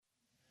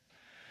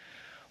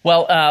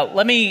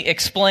Let me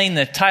explain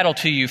the title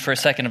to you for a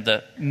second of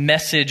the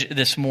message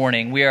this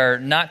morning. We are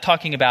not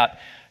talking about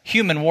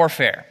human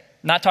warfare,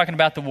 not talking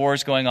about the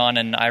wars going on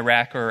in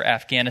Iraq or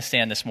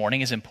Afghanistan this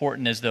morning, as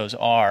important as those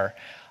are.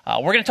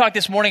 We're going to talk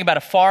this morning about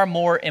a far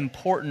more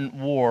important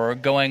war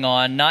going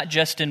on, not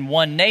just in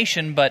one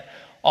nation, but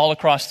all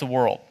across the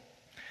world.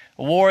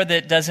 A war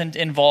that doesn't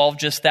involve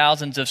just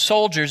thousands of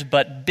soldiers,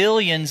 but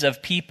billions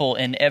of people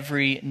in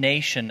every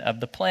nation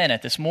of the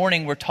planet. This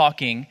morning we're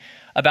talking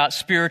about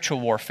spiritual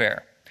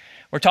warfare.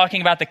 We're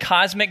talking about the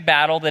cosmic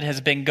battle that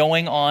has been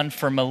going on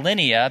for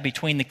millennia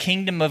between the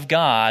kingdom of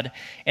God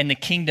and the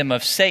kingdom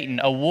of Satan,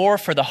 a war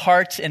for the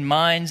hearts and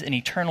minds and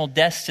eternal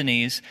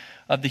destinies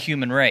of the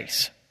human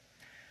race.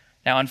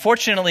 Now,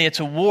 unfortunately, it's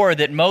a war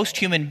that most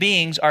human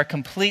beings are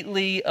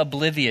completely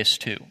oblivious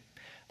to.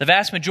 The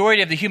vast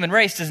majority of the human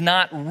race does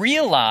not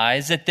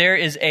realize that there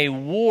is a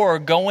war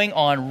going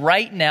on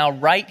right now,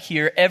 right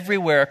here,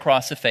 everywhere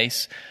across the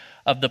face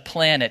of the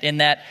planet. And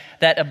that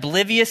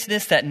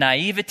obliviousness, that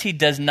naivety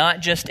does not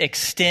just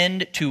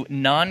extend to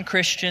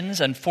non-Christians.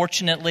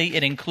 Unfortunately,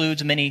 it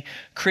includes many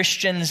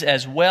Christians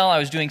as well. I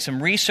was doing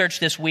some research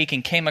this week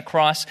and came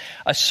across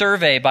a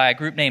survey by a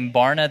group named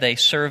Barna. They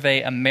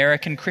survey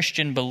American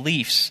Christian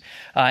beliefs.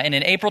 And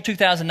in April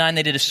 2009,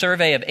 they did a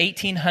survey of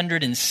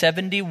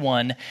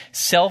 1,871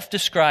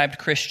 self-described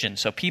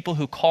Christians, so people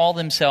who call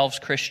themselves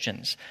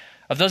Christians.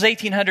 Of those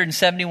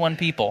 1,871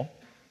 people,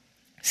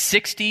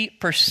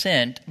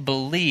 60%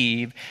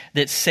 believe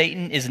that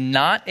Satan is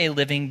not a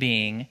living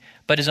being,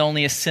 but is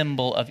only a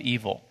symbol of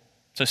evil.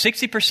 So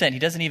 60%, he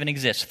doesn't even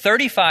exist.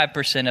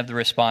 35% of the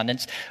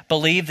respondents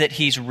believe that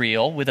he's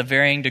real with a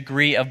varying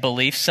degree of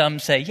belief. Some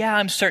say, yeah,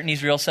 I'm certain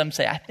he's real. Some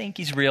say, I think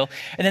he's real.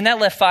 And then that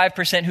left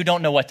 5% who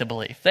don't know what to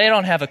believe. They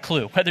don't have a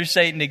clue whether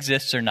Satan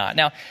exists or not.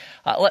 Now,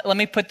 let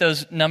me put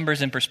those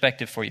numbers in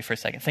perspective for you for a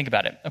second. Think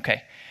about it.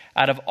 Okay.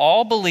 Out of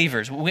all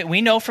believers,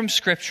 we know from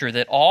Scripture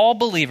that all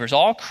believers,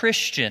 all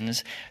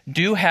Christians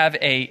do have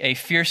a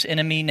fierce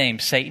enemy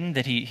named Satan,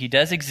 that he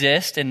does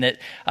exist, and that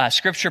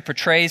Scripture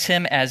portrays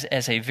him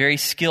as a very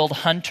skilled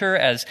hunter,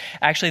 as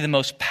actually the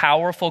most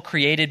powerful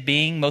created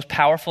being, most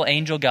powerful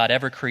angel God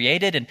ever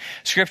created. And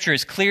Scripture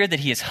is clear that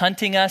he is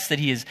hunting us, that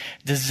he is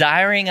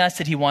desiring us,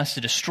 that he wants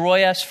to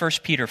destroy us. 1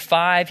 Peter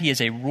 5, he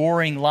is a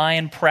roaring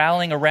lion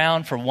prowling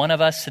around for one of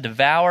us to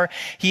devour.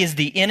 He is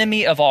the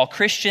enemy of all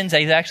Christians.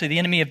 He's actually the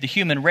enemy of the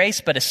human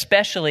race, but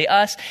especially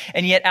us.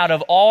 And yet out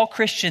of all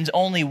Christians,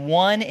 only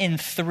 1 in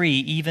 3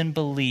 even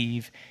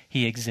believe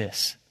he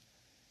exists.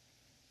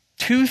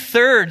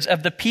 2/3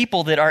 of the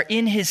people that are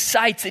in his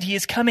sights that he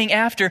is coming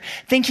after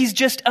think he's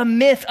just a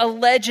myth, a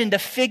legend, a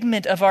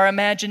figment of our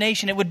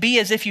imagination. It would be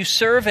as if you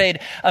surveyed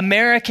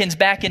Americans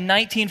back in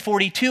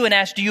 1942 and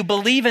asked, do you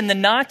believe in the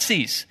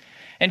Nazis?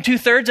 And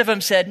 2/3 of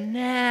them said,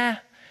 nah,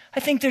 I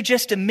think they're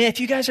just a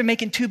myth. You guys are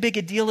making too big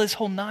a deal of this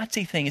whole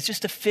Nazi thing. It's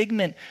just a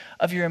figment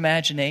of your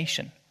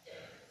imagination.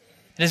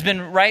 It has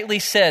been rightly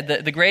said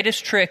that the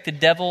greatest trick the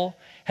devil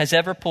has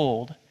ever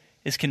pulled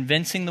is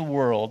convincing the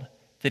world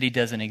that he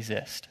doesn't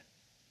exist.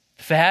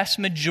 The vast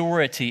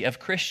majority of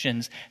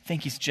Christians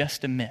think he's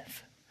just a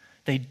myth.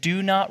 They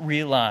do not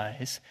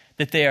realize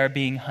that they are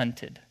being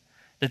hunted,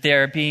 that they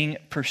are being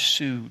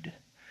pursued.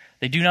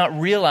 They do not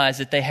realize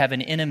that they have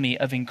an enemy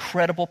of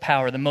incredible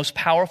power, the most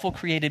powerful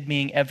created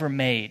being ever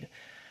made,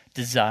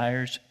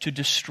 desires to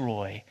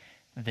destroy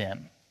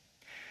them.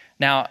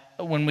 Now,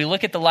 when we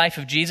look at the life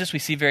of Jesus, we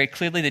see very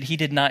clearly that he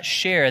did not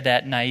share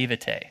that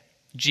naivete.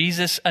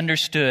 Jesus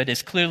understood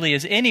as clearly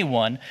as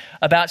anyone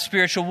about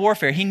spiritual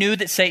warfare. He knew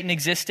that Satan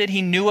existed.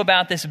 He knew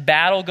about this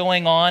battle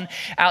going on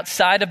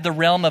outside of the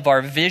realm of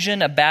our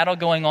vision, a battle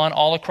going on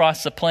all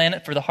across the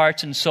planet for the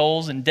hearts and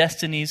souls and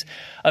destinies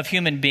of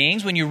human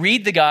beings. When you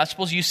read the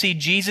Gospels, you see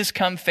Jesus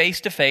come face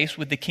to face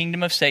with the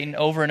kingdom of Satan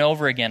over and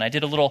over again. I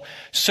did a little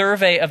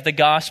survey of the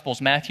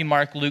Gospels, Matthew,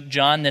 Mark, Luke,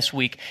 John this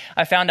week.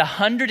 I found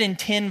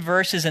 110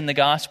 verses in the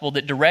Gospel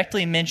that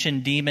directly mention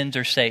demons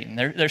or Satan.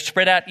 They're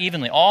spread out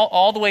evenly,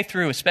 all the way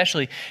through,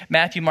 especially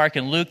Matthew, Mark,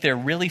 and Luke. They're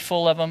really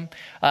full of them.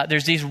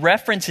 There's these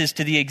references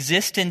to the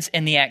existence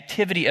and the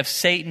activity of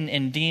Satan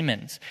and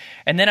demons.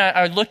 And then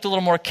I looked a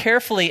little more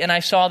carefully, and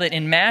I saw that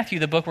in Matthew,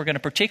 the book we're going to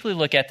particularly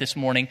look at this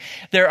morning,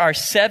 there are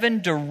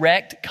 7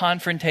 direct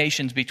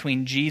confrontations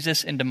between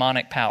Jesus and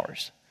demonic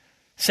powers.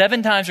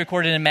 7 times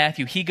recorded in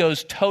Matthew, he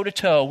goes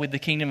toe-to-toe with the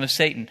kingdom of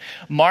Satan.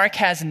 Mark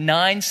has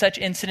 9 such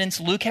incidents.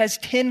 Luke has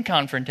 10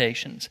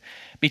 confrontations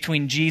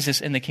between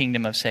Jesus and the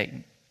kingdom of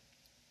Satan.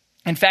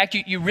 In fact,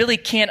 you really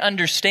can't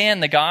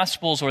understand the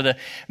Gospels or the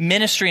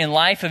ministry and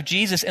life of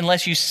Jesus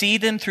unless you see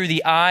them through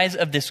the eyes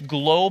of this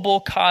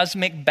global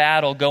cosmic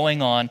battle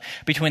going on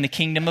between the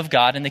kingdom of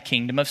God and the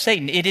kingdom of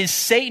Satan. It is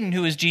Satan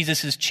who is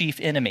Jesus' chief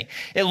enemy.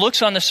 It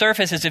looks on the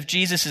surface as if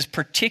Jesus is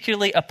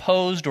particularly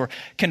opposed or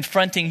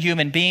confronting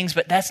human beings,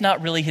 but that's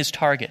not really his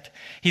target.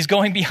 He's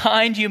going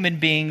behind human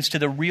beings to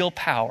the real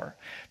power.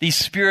 These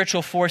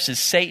spiritual forces,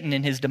 Satan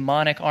and his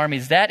demonic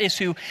armies, that is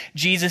who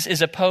Jesus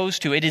is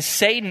opposed to. It is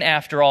Satan,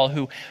 after all,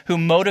 who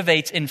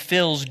motivates and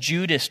fills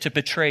Judas to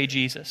betray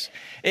Jesus.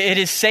 It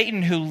is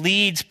Satan who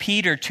leads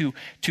Peter to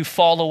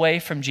fall away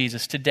from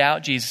Jesus, to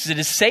doubt Jesus. It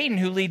is Satan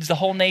who leads the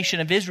whole nation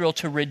of Israel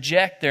to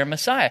reject their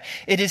Messiah.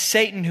 It is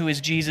Satan who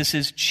is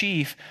Jesus'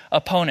 chief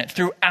opponent.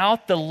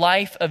 Throughout the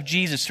life of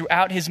Jesus,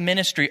 throughout his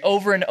ministry,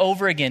 over and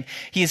over again,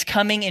 he is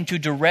coming into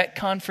direct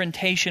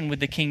confrontation with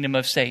the kingdom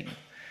of Satan.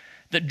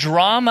 The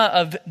drama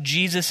of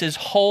Jesus'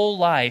 whole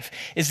life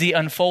is the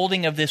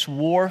unfolding of this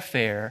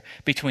warfare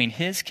between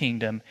his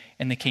kingdom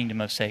and the kingdom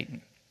of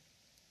Satan.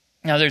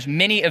 Now, there's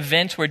many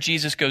events where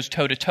Jesus goes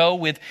toe-to-toe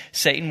with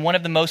Satan. One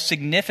of the most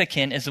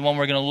significant is the one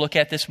we're going to look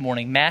at this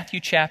morning, Matthew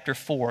chapter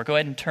 4. Go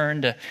ahead and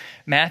turn to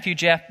Matthew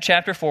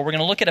chapter 4. We're going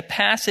to look at a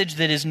passage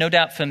that is no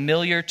doubt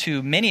familiar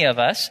to many of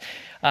us.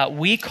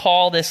 We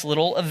call this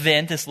little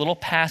event, this little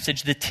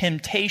passage, the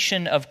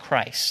temptation of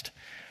Christ.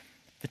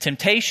 The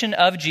temptation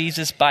of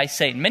Jesus by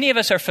Satan. Many of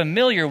us are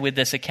familiar with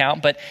this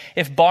account, but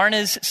if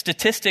Barna's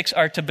statistics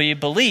are to be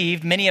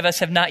believed, many of us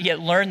have not yet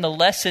learned the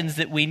lessons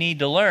that we need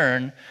to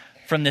learn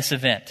from this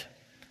event,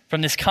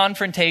 from this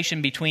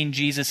confrontation between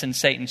Jesus and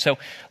Satan. So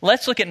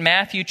let's look at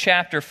Matthew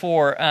chapter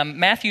 4.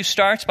 Matthew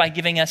starts by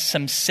giving us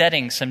some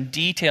settings, some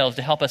details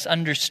to help us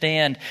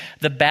understand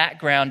the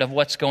background of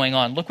what's going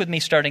on. Look with me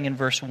starting in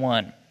verse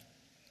 1.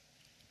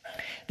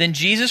 Then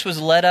Jesus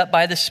was led up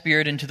by the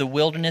Spirit into the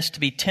wilderness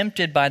to be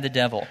tempted by the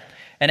devil.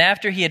 And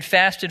after he had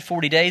fasted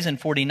 40 days and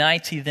 40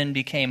 nights, he then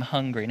became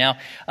hungry. Now,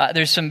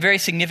 there's some very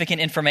significant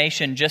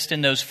information just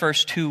in those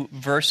first two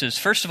verses.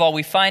 First of all,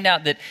 we find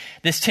out that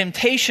this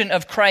temptation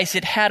of Christ,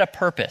 it had a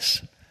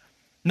purpose.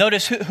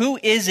 Notice, who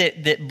is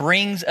it that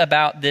brings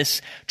about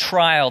this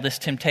trial, this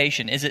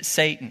temptation? Is it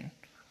Satan?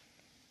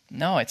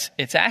 No,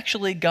 it's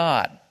actually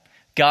God.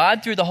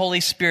 God, through the Holy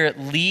Spirit,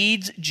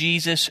 leads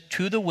Jesus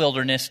to the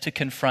wilderness to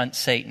confront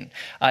Satan.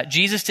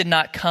 Jesus did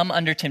not come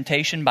under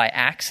temptation by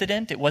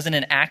accident. It wasn't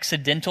an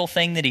accidental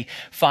thing that he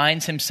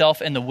finds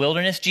himself in the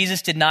wilderness.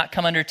 Jesus did not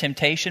come under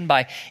temptation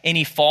by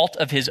any fault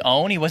of his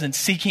own. He wasn't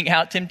seeking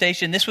out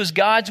temptation. This was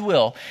God's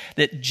will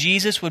that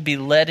Jesus would be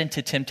led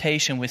into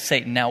temptation with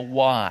Satan. Now,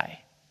 why?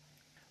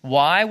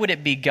 Why would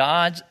it be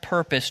God's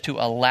purpose to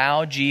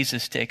allow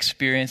Jesus to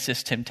experience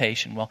this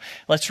temptation? Well,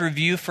 let's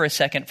review for a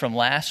second from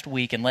last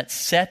week and let's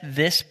set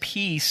this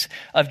piece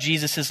of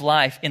Jesus'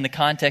 life in the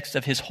context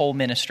of his whole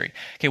ministry.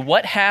 Okay,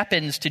 what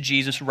happens to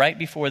Jesus right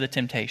before the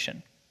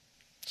temptation?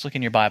 Let's look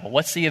in your Bible.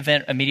 What's the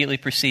event immediately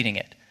preceding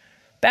it?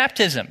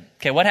 Baptism.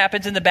 Okay, what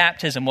happens in the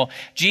baptism? Well,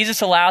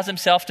 Jesus allows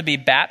himself to be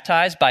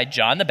baptized by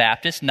John the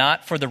Baptist,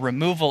 not for the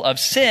removal of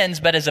sins,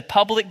 but as a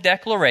public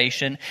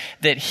declaration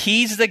that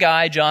he's the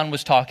guy John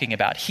was talking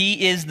about.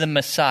 He is the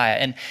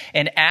Messiah.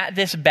 And at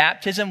this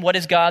baptism, what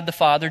does God the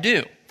Father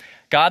do?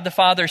 God the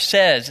Father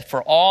says,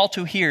 for all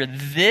to hear,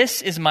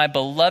 this is my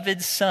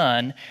beloved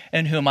Son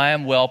in whom I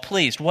am well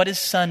pleased. What does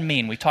Son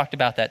mean? We talked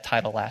about that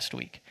title last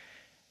week.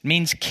 It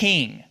means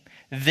king.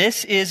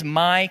 This is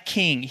my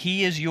king.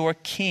 He is your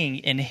king.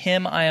 In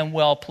him I am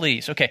well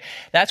pleased. Okay,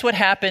 that's what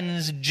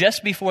happens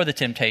just before the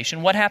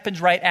temptation. What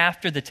happens right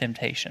after the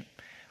temptation?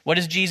 What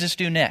does Jesus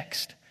do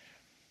next?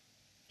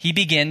 He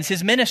begins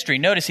his ministry.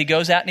 Notice he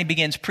goes out and he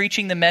begins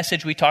preaching the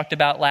message we talked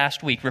about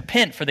last week.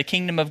 Repent, for the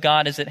kingdom of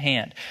God is at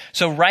hand.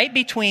 So right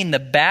between the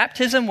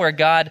baptism where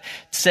God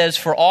says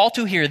for all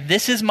to hear,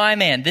 this is my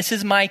man, this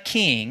is my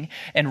king,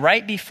 and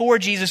right before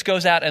Jesus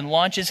goes out and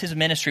launches his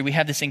ministry, we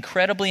have this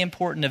incredibly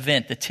important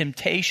event, the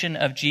temptation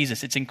of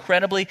Jesus. It's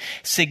incredibly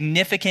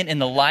significant in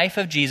the life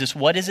of Jesus.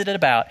 What is it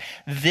about?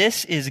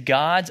 This is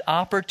God's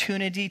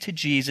opportunity to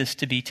Jesus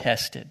to be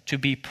tested, to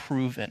be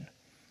proven.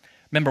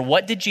 Remember,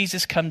 what did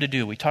Jesus come to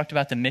do? We talked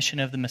about the mission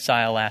of the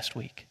Messiah last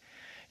week.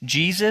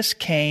 Jesus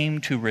came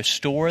to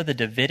restore the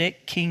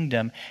Davidic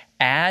kingdom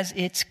as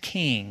its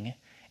king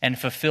and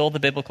fulfill the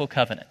biblical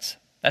covenants.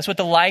 That's what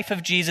the life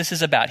of Jesus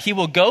is about. He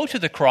will go to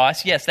the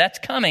cross. Yes, that's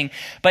coming.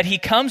 But he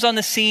comes on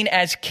the scene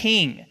as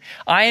king.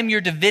 I am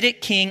your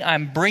Davidic king.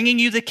 I'm bringing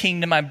you the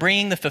kingdom. I'm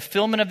bringing the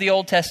fulfillment of the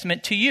Old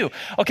Testament to you.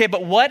 Okay,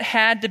 but what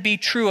had to be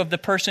true of the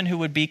person who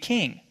would be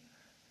king?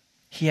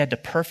 He had to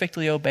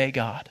perfectly obey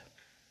God.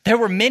 There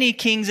were many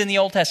kings in the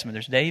Old Testament.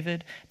 There's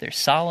David, there's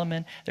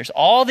Solomon, there's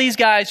all these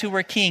guys who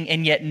were king,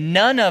 and yet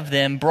none of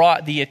them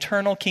brought the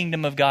eternal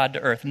kingdom of God to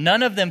earth.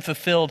 None of them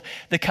fulfilled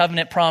the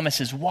covenant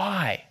promises.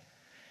 Why?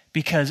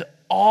 Because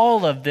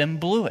all of them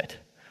blew it.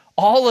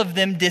 All of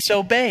them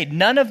disobeyed.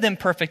 None of them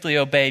perfectly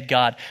obeyed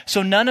God.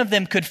 So none of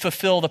them could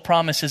fulfill the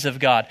promises of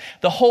God.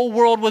 The whole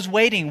world was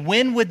waiting.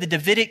 When would the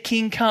Davidic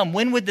king come?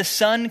 When would the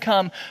son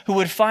come who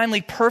would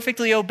finally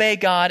perfectly obey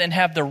God and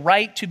have the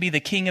right to be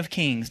the King of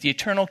Kings, the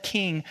eternal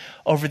king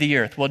over the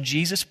earth? Well,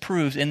 Jesus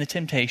proves in the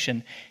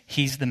temptation,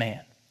 he's the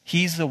man.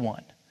 He's the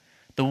one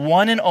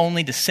and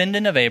only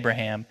descendant of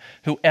Abraham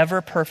who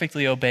ever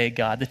perfectly obeyed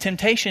God. The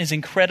temptation is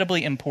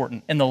incredibly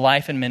important in the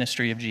life and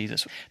ministry of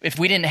Jesus. If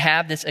we didn't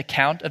have this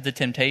account of the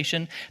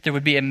temptation, there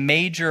would be a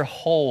major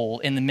hole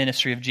in the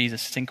ministry of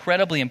Jesus. It's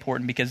incredibly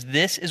important because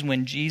this is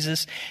when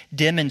Jesus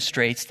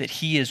demonstrates that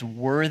he is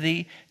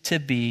worthy to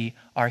be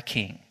our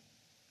king.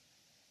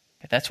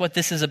 That's what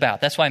this is about.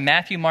 That's why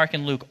Matthew, Mark,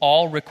 and Luke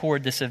all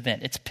record this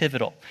event. It's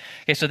pivotal.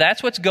 Okay, so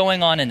that's what's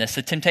going on in this.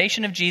 The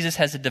temptation of Jesus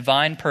has a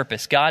divine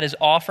purpose. God is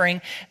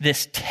offering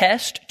this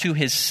test to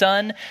his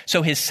Son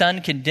so his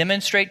Son can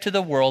demonstrate to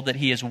the world that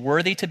he is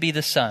worthy to be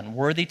the Son,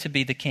 worthy to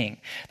be the King.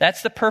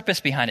 That's the purpose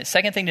behind it.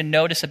 Second thing to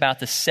notice about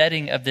the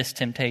setting of this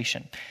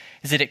temptation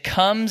is that it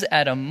comes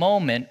at a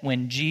moment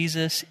when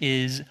Jesus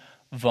is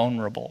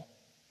vulnerable.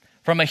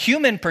 From a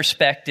human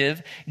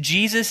perspective,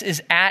 Jesus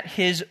is at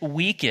his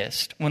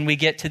weakest when we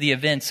get to the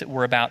events that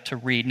we're about to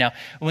read. Now,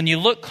 when you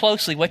look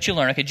closely, what you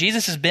learn, okay,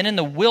 Jesus has been in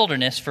the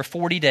wilderness for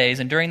 40 days,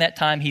 and during that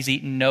time, he's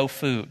eaten no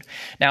food.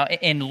 Now,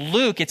 in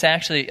Luke, it's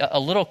actually a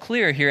little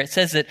clearer here. It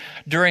says that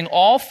during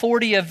all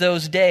 40 of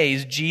those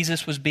days,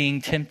 Jesus was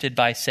being tempted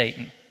by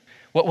Satan.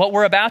 What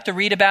we're about to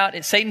read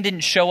about, Satan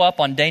didn't show up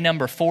on day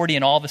number 40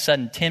 and all of a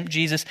sudden tempt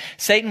Jesus.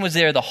 Satan was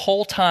there the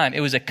whole time. It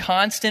was a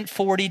constant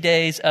 40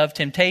 days of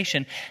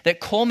temptation that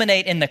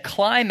culminate in the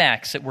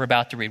climax that we're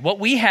about to read. What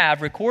we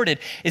have recorded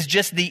is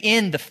just the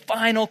end, the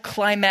final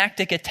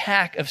climactic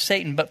attack of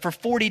Satan. But for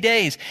 40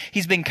 days,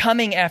 he's been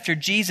coming after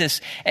Jesus.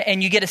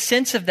 And you get a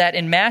sense of that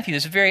in Matthew.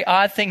 There's a very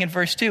odd thing in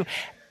verse 2.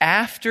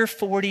 After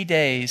 40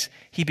 days,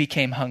 he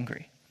became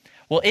hungry.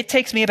 Well, it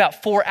takes me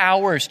about 4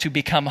 hours to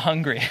become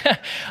hungry.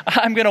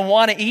 I'm going to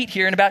want to eat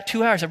here in about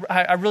 2 hours.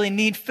 I really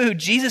need food.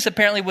 Jesus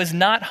apparently was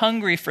not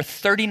hungry for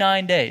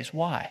 39 days.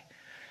 Why?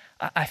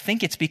 I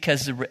think it's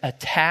because the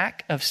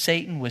attack of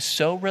Satan was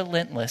so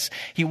relentless,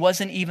 he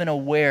wasn't even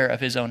aware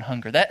of his own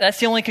hunger. That's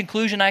the only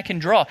conclusion I can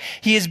draw.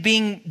 He is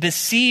being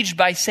besieged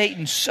by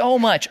Satan so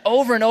much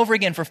over and over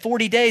again for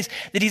 40 days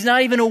that he's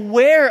not even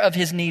aware of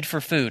his need for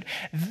food.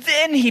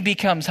 Then he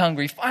becomes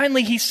hungry.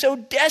 Finally, he's so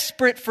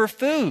desperate for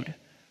food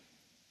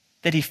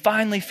that he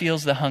finally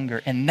feels the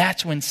hunger, and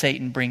that's when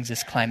Satan brings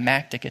this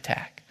climactic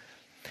attack.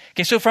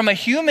 Okay, so from a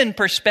human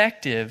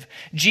perspective,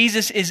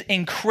 Jesus is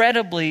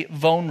incredibly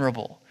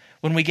vulnerable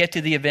when we get to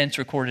the events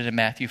recorded in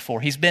Matthew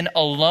 4. He's been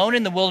alone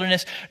in the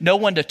wilderness, no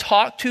one to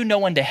talk to, no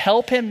one to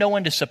help him, no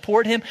one to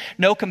support him,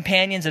 no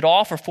companions at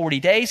all for 40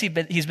 days.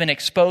 He's been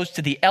exposed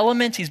to the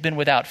elements. He's been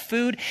without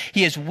food.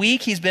 He is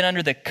weak. He's been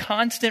under the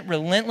constant,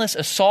 relentless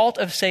assault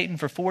of Satan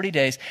for 40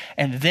 days,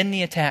 and then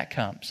the attack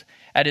comes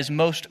at his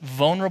most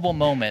vulnerable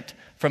moment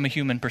from a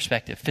human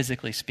perspective,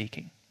 physically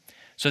speaking.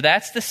 So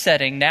that's the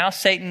setting. Now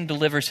Satan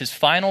delivers his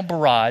final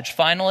barrage,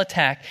 final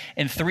attack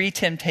in 3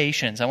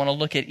 temptations. I want to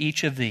look at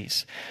each of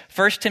these.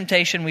 First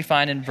temptation we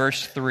find in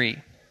verse 3.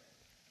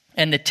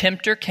 And the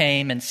tempter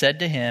came and said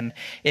to him,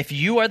 "If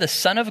you are the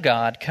Son of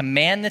God,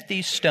 command that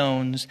these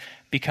stones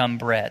become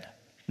bread."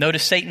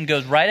 Notice Satan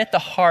goes right at the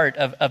heart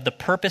of the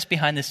purpose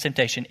behind this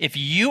temptation. If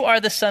you are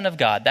the Son of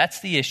God, that's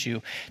the issue.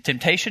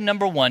 Temptation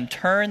number 1,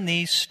 turn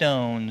these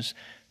stones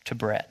to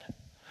bread.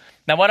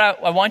 Now what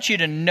I want you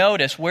to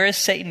notice, where is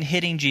Satan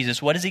hitting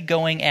Jesus? What is he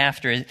going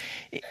after?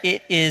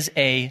 It is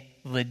a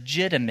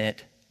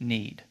legitimate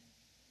need.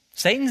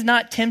 Satan's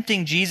not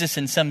tempting Jesus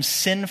in some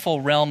sinful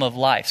realm of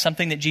life,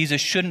 something that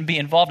Jesus shouldn't be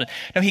involved in.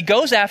 No, he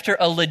goes after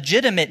a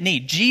legitimate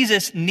need.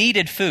 Jesus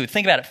needed food.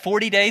 Think about it,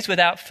 40 days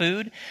without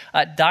food.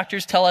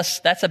 Doctors tell us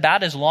that's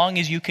about as long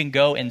as you can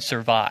go and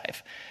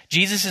survive.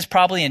 Jesus is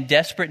probably in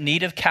desperate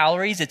need of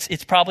calories.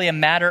 It's probably a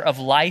matter of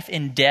life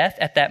and death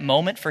at that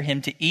moment for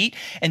him to eat.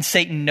 And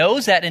Satan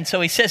knows that. And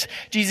so he says,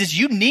 Jesus,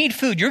 you need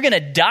food. You're going to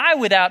die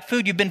without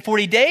food. You've been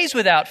 40 days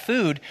without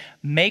food.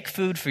 Make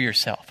food for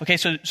yourself. Okay,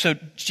 so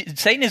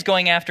Satan is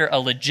going after a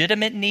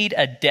legitimate need,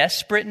 a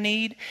desperate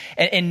need.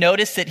 And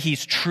notice that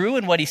he's true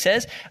in what he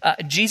says.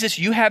 Jesus,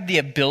 you have the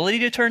ability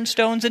to turn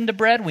stones into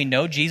bread. We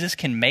know Jesus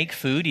can make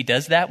food. He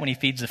does that when he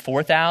feeds the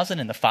 4,000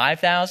 and the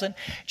 5,000.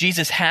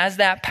 Jesus has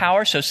that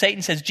power. So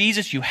Satan says,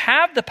 Jesus, you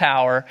have the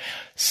power.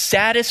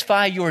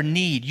 Satisfy your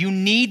need. You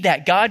need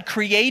that. God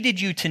created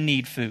you to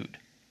need food.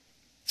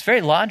 It's a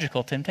very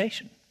logical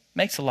temptation.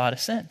 Makes a lot of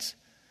sense.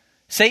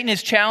 Satan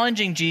is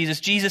challenging Jesus.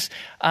 Jesus,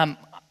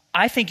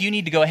 I think you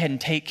need to go ahead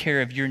and take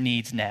care of your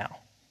needs now.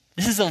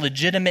 This is a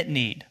legitimate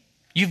need.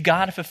 You've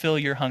got to fulfill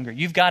your hunger.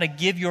 You've got to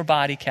give your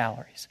body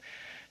calories.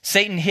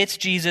 Satan hits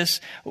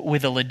Jesus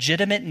with a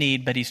legitimate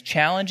need, but he's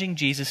challenging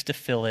Jesus to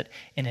fill it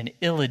in an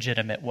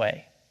illegitimate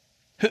way.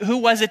 Who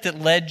was it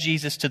that led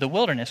Jesus to the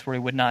wilderness where he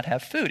would not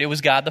have food? It was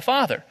God the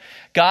Father.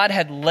 God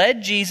had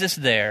led Jesus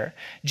there.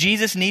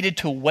 Jesus needed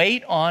to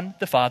wait on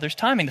the Father's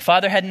timing. The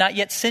Father had not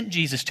yet sent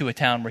Jesus to a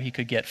town where he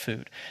could get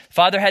food. The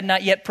Father had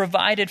not yet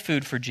provided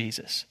food for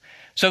Jesus.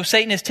 So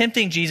Satan is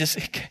tempting Jesus.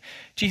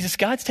 Jesus,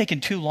 God's taken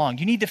too long.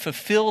 You need to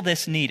fulfill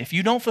this need. If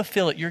you don't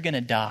fulfill it, you're going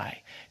to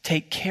die.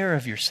 Take care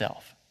of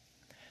yourself.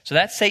 So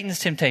that's Satan's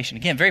temptation.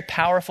 Again, very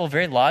powerful,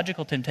 very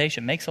logical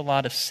temptation. Makes a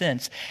lot of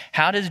sense.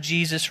 How does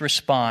Jesus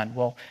respond?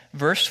 Well,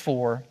 verse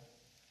 4,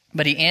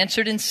 but he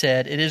answered and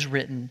said, it is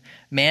written,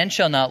 man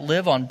shall not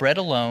live on bread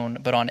alone,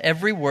 but on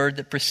every word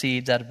that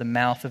proceeds out of the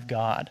mouth of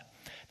God.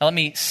 Now let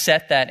me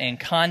set that in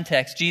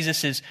context.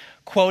 Jesus is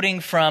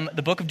quoting from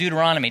the book of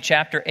Deuteronomy,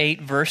 chapter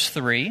 8, verse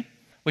 3.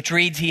 which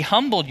reads, he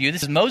humbled you.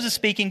 This is Moses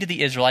speaking to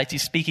the Israelites.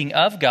 He's speaking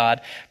of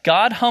God.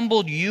 God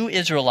humbled you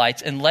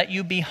Israelites and let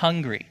you be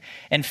hungry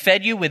and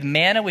fed you with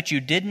manna which you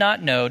did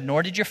not know,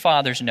 nor did your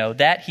fathers know,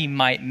 that he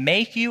might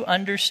make you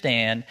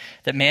understand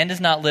that man does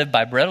not live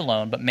by bread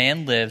alone, but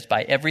man lives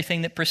by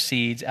everything that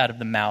proceeds out of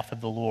the mouth of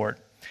the Lord.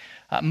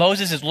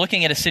 Moses is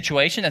looking at a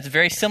situation that's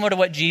very similar to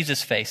what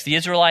Jesus faced. The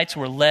Israelites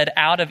were led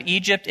out of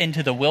Egypt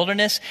into the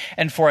wilderness,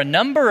 and for a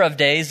number of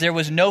days there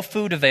was no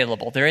food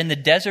available. They're in the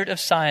desert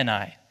of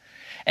Sinai.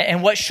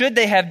 And what should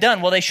they have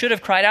done? Well, they should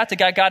have cried out to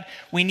God, God,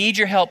 we need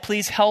your help.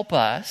 Please help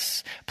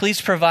us.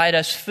 Please provide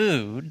us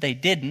food. They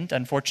didn't.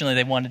 Unfortunately,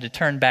 they wanted to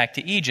turn back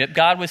to Egypt.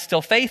 God was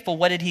still faithful.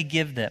 What did he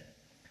give them?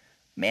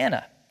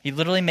 Manna. He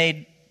literally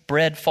made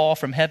bread fall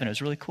from heaven. It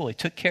was really cool. He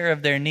took care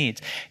of their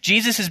needs.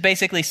 Jesus is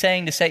basically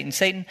saying to Satan,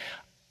 Satan,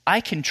 I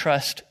can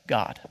trust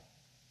God.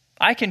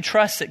 I can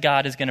trust that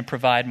God is going to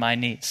provide my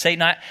needs.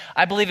 Satan,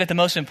 I believe that the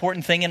most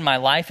important thing in my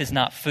life is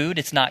not food,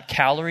 it's not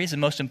calories. The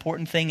most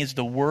important thing is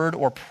the word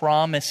or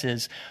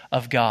promises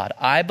of God.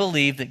 I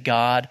believe that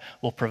God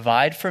will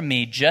provide for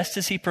me just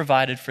as he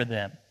provided for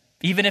them.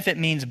 Even if it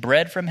means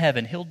bread from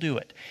heaven, he'll do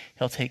it.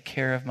 He'll take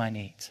care of my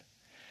needs.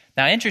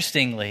 Now,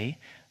 interestingly,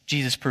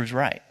 Jesus proves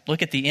right.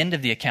 Look at the end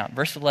of the account,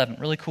 verse 11,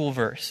 really cool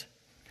verse.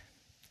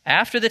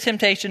 After the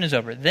temptation is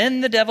over, then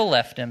the devil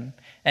left him,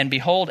 and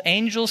behold,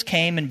 angels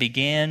came and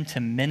began to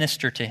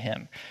minister to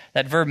him.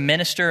 That verb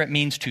minister, it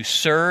means to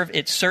serve.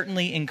 It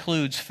certainly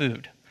includes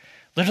food.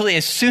 Literally,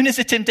 as soon as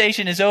the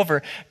temptation is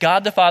over,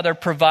 God the Father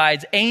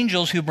provides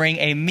angels who bring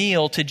a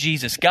meal to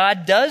Jesus.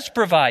 God does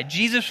provide.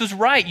 Jesus was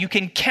right. You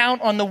can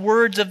count on the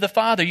words of the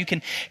Father. You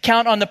can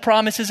count on the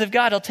promises of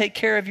God. He'll take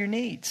care of your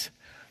needs.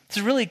 This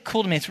is really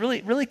cool to me. It's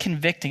really, really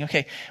convicting.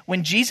 Okay,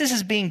 when Jesus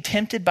is being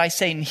tempted by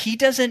Satan, he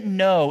doesn't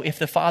know if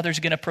the Father's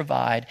going to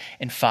provide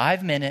in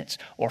 5 minutes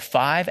or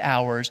 5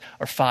 hours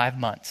or 5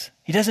 months.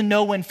 He doesn't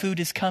know when food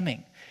is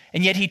coming.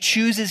 And yet he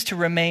chooses to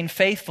remain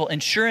faithful.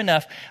 And sure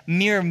enough,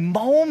 mere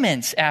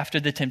moments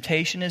after the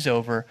temptation is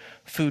over,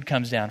 food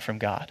comes down from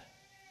God.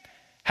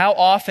 How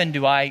often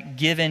do I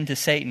give in to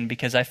Satan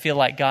because I feel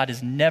like God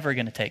is never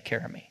going to take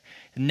care of me?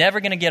 Never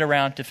going to get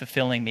around to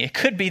fulfilling me. It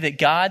could be that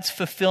God's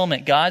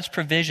fulfillment, God's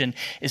provision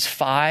is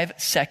 5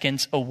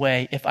 seconds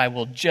away if I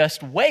will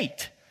just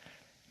wait.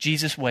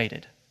 Jesus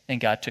waited,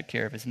 and God took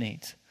care of his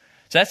needs.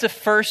 So that's the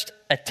first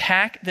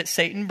attack that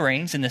Satan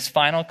brings in this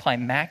final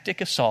climactic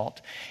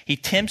assault. He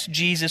tempts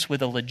Jesus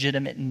with a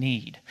legitimate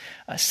need.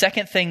 A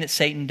second thing that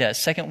Satan does,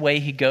 second way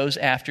he goes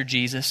after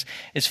Jesus,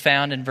 is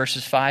found in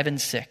verses 5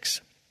 and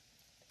 6.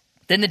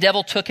 Then the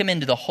devil took him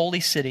into the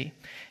holy city,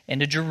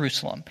 into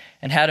Jerusalem,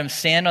 and had him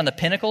stand on the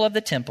pinnacle of the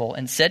temple,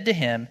 and said to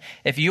him,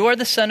 if you are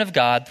the Son of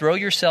God, throw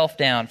yourself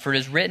down, for it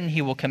is written,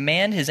 he will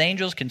command his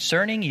angels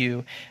concerning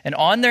you, and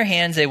on their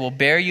hands they will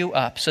bear you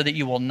up, so that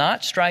you will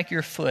not strike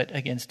your foot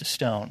against a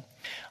stone.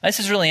 This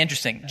is really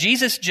interesting.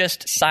 Jesus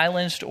just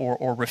silenced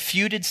or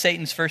refuted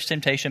Satan's first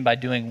temptation by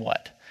doing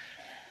what?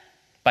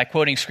 By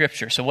quoting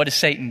Scripture. So what does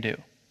Satan do?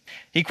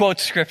 He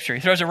quotes Scripture.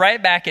 He throws it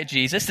right back at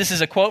Jesus. This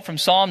is a quote from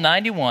Psalm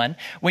 91.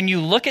 When you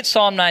look at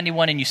Psalm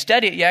 91 and you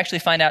study it, you actually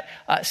find out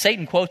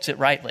Satan quotes it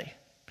rightly.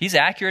 He's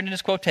accurate in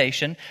his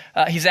quotation.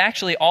 He's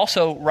actually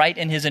also right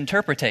in his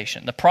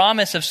interpretation. The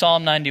promise of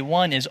Psalm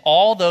 91 is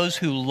all those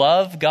who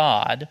love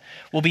God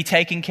will be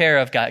taken care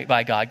of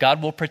by God.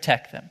 God will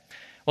protect them.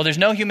 Well, there's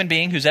no human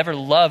being who's ever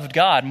loved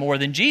God more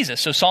than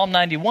Jesus. So Psalm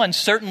 91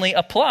 certainly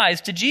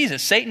applies to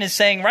Jesus. Satan is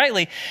saying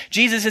rightly,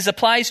 Jesus, this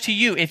applies to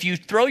you. If you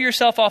throw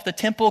yourself off the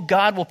temple,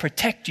 God will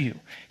protect you.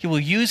 He will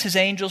use his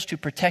angels to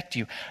protect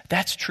you.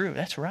 That's true.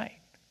 That's right.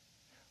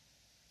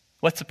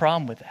 What's the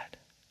problem with that?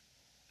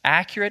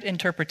 Accurate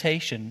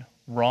interpretation,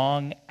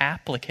 wrong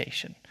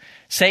application.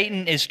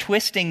 Satan is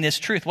twisting this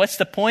truth. What's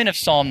the point of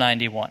Psalm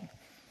 91?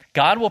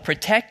 God will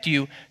protect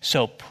you,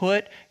 so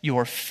put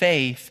your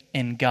faith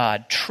in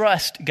God.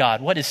 Trust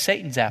God. What is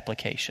Satan's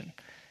application?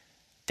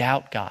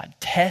 Doubt God.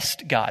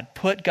 Test God.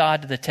 Put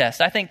God to the test.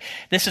 I think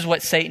this is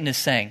what Satan is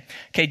saying.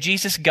 Okay,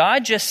 Jesus,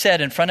 God just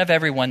said in front of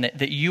everyone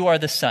that you are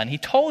the Son. He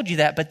told you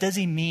that, but does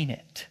he mean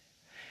it?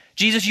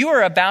 Jesus, you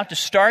are about to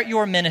start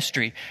your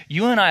ministry.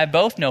 You and I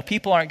both know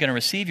people aren't going to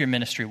receive your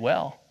ministry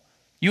well.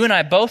 You and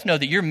I both know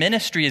that your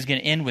ministry is going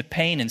to end with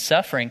pain and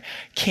suffering.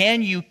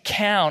 Can you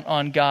count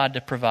on God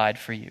to provide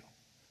for you?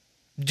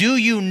 Do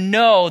you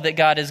know that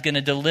God is going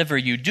to deliver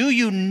you? Do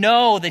you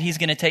know that he's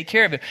going to take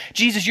care of you?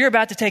 Jesus, you're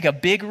about to take a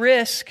big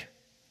risk.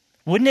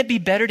 Wouldn't it be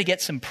better to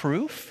get some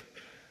proof?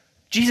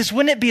 Jesus,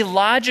 wouldn't it be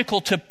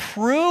logical to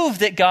prove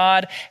that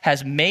God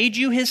has made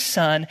you his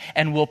son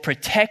and will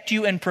protect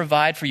you and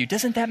provide for you?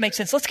 Doesn't that make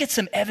sense? Let's get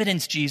some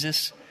evidence,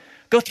 Jesus.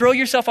 Go throw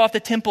yourself off the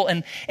temple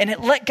and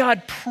let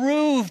God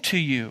prove to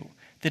you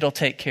that he'll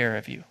take care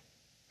of you.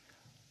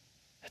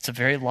 That's a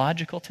very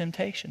logical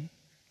temptation.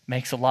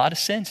 Makes a lot of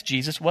sense.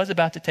 Jesus was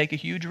about to take a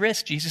huge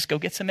risk. Jesus, go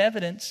get some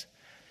evidence.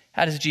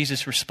 How does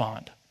Jesus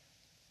respond?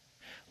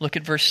 Look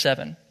at verse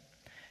 7.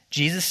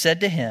 Jesus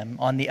said to him,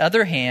 on the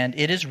other hand,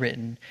 it is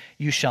written,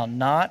 you shall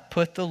not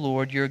put the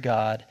Lord your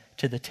God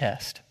to the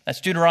test.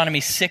 That's Deuteronomy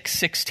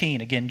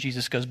 6:16. Again,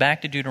 Jesus goes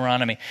back to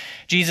Deuteronomy.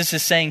 Jesus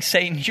is saying,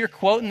 Satan, you're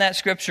quoting that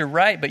scripture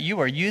right, but you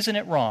are using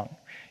it wrong.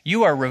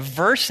 You are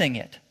reversing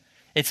it.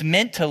 It's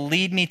meant to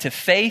lead me to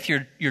faith.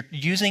 You're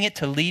using it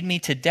to lead me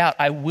to doubt.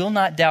 I will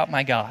not doubt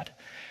my God.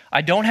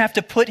 I don't have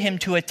to put him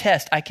to a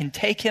test. I can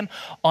take him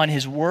on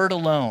his word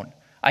alone.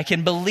 I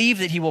can believe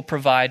that he will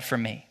provide for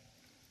me.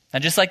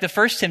 And just like the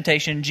first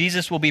temptation,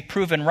 Jesus will be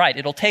proven right.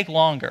 It'll take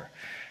longer.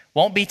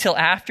 Won't be till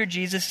after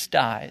Jesus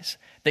dies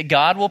that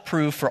God will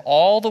prove for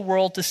all the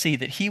world to see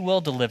that he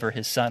will deliver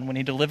his son when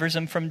he delivers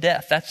him from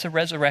death. That's the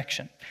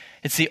resurrection.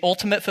 It's the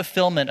ultimate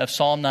fulfillment of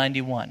Psalm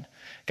 91.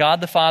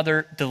 God the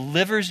Father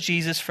delivers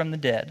Jesus from the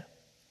dead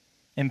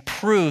and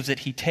proves that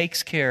he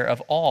takes care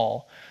of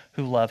all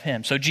who love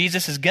him. So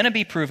Jesus is going to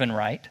be proven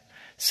right.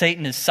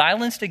 Satan is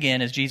silenced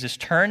again as Jesus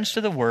turns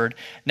to the word.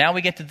 Now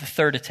we get to the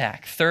third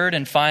attack, third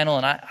and final,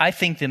 and I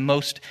think the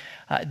most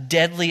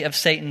deadly of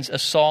Satan's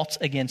assaults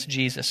against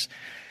Jesus.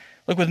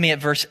 Look with me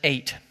at verse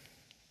 8.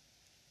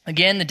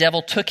 Again, the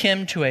devil took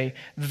him to a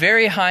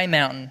very high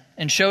mountain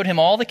and showed him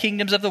all the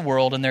kingdoms of the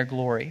world and their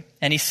glory.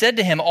 And he said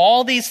to him,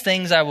 all these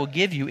things I will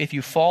give you if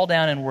you fall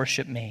down and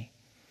worship me.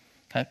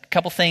 A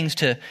couple things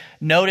to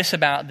notice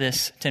about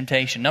this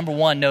temptation. Number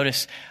one,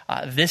 notice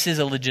this is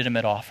a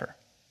legitimate offer.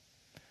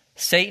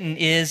 Satan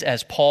is,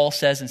 as Paul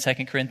says in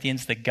 2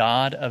 Corinthians, the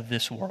god of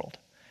this world.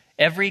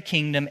 Every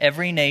kingdom,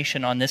 every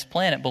nation on this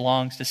planet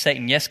belongs to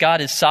Satan. Yes,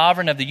 God is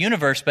sovereign of the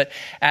universe, but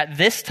at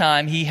this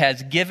time he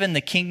has given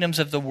the kingdoms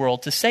of the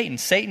world to Satan.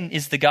 Satan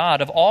is the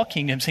god of all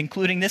kingdoms,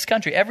 including this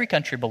country. Every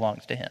country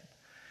belongs to him.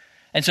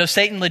 And so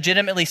Satan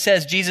legitimately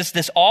says, Jesus,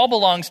 this all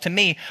belongs to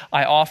me.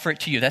 I offer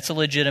it to you. That's a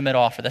legitimate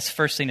offer. That's the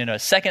first thing to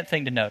notice. Second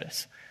thing to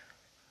notice,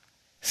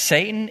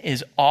 Satan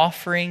is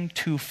offering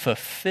to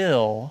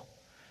fulfill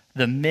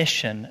the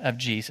mission of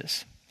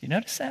Jesus. Do you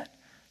notice that?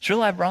 It's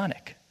real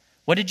ironic.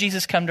 What did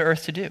Jesus come to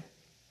earth to do?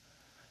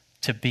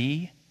 To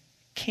be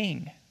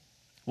king.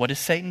 What does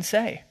Satan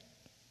say?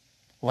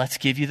 Let's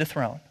give you the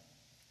throne.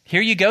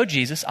 Here you go,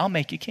 Jesus. I'll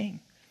make you king.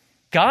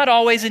 God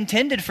always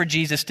intended for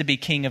Jesus to be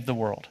king of the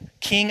world,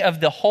 king of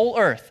the whole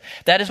earth.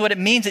 That is what it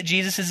means that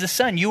Jesus is the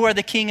Son. You are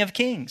the King of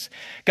Kings.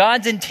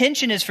 God's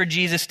intention is for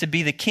Jesus to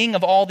be the king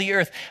of all the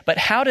earth. But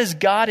how does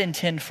God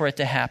intend for it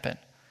to happen?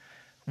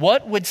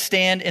 What would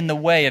stand in the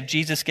way of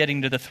Jesus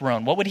getting to the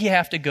throne? What would he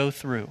have to go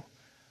through?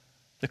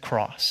 The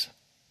cross.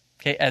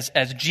 Okay,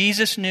 as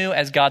Jesus knew,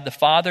 as God the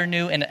Father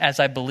knew, and as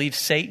I believe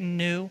Satan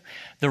knew,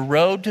 the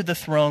road to the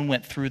throne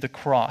went through the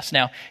cross.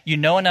 Now, you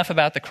know enough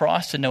about the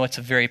cross to know it's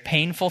a very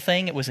painful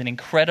thing. It was an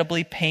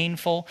incredibly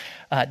painful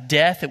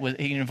death. It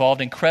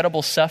involved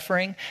incredible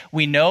suffering.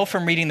 We know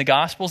from reading the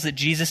Gospels that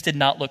Jesus did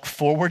not look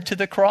forward to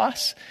the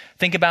cross.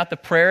 Think about the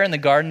prayer in the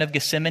Garden of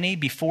Gethsemane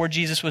before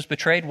Jesus was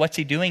betrayed. What's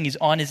he doing? He's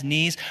on his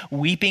knees,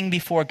 weeping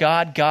before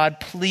God.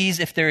 God, please,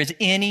 if there is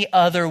any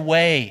other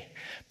way,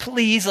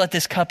 please let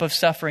this cup of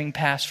suffering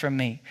pass from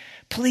me.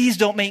 Please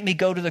don't make me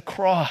go to the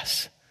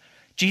cross.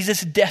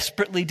 Jesus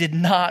desperately did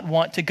not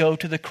want to go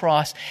to the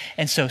cross.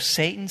 And so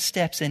Satan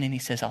steps in and he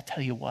says, I'll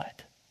tell you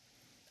what.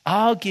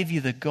 I'll give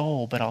you the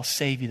goal, but I'll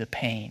save you the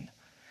pain.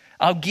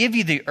 I'll give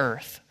you the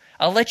earth.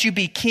 I'll let you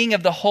be king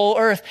of the whole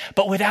earth,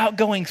 but without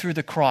going through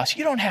the cross.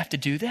 You don't have to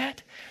do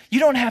that. You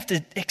don't have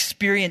to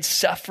experience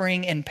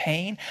suffering and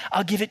pain.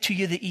 I'll give it to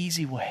you the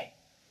easy way.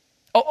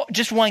 Oh,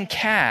 just one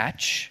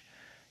catch.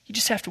 You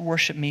just have to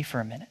worship me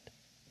for a minute.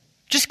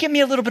 Just give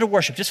me a little bit of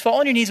worship. Just fall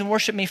on your knees and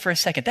worship me for a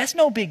second. That's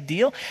no big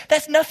deal.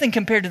 That's nothing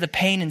compared to the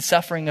pain and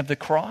suffering of the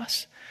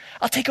cross.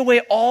 I'll take away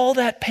all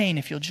that pain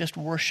if you'll just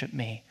worship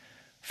me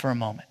for a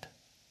moment.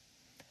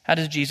 How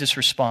does Jesus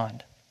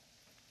respond?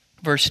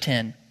 Verse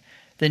 10,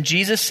 then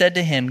Jesus said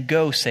to him,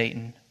 go,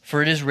 Satan,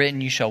 for it is written,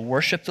 you shall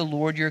worship the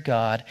Lord your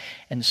God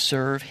and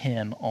serve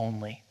him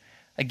only.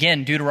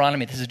 Again,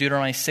 Deuteronomy, this is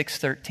Deuteronomy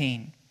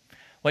 6:13.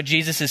 What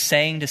Jesus is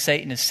saying to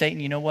Satan is,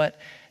 Satan, you know what?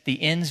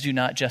 The ends do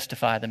not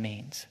justify the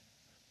means.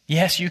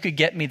 Yes, you could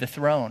get me the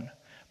throne,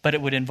 but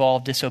it would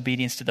involve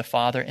disobedience to the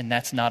Father, and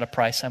that's not a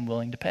price I'm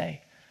willing to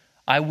pay.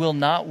 I will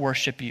not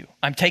worship you.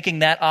 I'm taking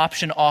that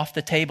option off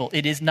the table.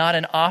 It is not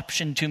an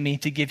option to me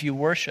to give you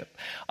worship.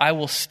 I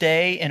will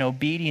stay in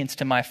obedience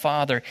to my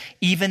Father,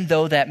 even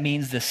though that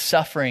means the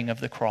suffering of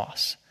the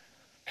cross.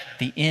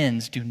 The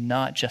ends do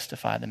not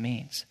justify the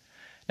means.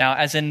 Now,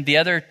 as in the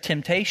other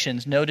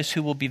temptations, notice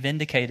who will be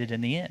vindicated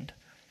in the end.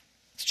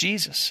 It's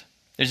Jesus.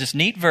 There's this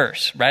neat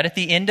verse right at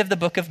the end of the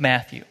book of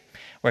Matthew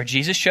where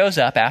Jesus shows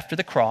up after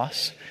the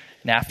cross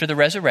and after the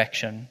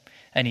resurrection,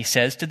 and he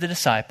says to the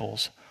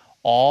disciples,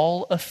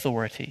 all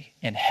authority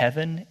in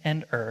heaven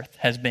and earth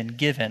has been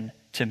given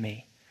to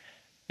me.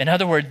 In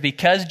other words,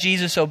 because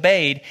Jesus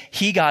obeyed,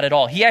 he got it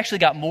all. He actually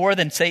got more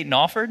than Satan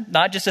offered,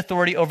 not just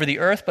authority over the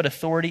earth, but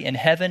authority in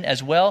heaven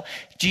as well.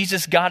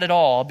 Jesus got it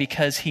all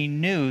because he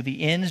knew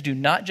the ends do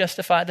not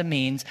justify the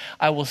means.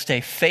 I will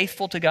stay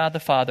faithful to God the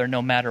Father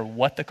no matter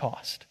what the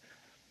cost.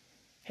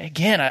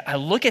 Again, I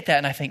look at that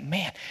and I think,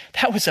 man,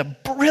 that was a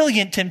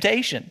brilliant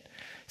temptation.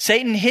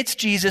 Satan hits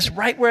Jesus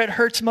right where it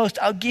hurts most.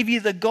 I'll give you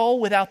the goal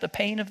without the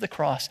pain of the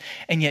cross.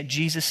 And yet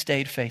Jesus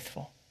stayed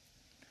faithful.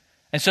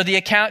 And so the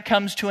account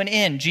comes to an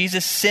end.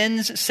 Jesus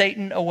sends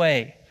Satan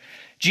away.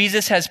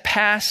 Jesus has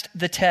passed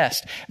the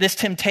test. This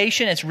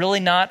temptation is really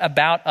not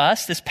about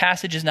us. This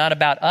passage is not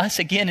about us.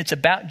 Again, it's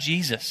about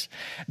Jesus.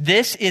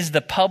 This is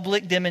the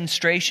public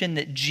demonstration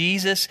that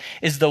Jesus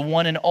is the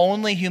one and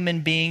only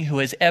human being who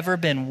has ever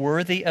been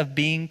worthy of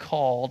being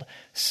called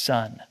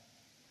Son,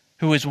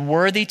 who is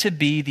worthy to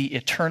be the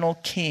eternal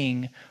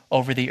King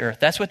over the earth.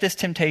 That's what this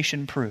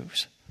temptation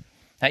proves.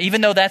 Now,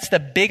 even though that's the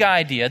big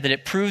idea, that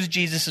it proves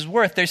Jesus'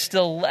 worth, there's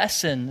still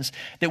lessons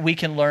that we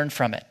can learn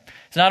from it.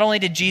 So not only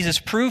did Jesus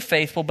prove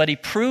faithful, but he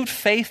proved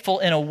faithful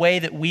in a way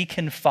that we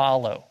can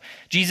follow.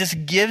 Jesus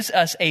gives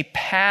us a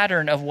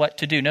pattern of what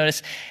to do.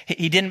 Notice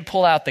he didn't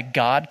pull out the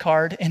God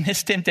card in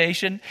this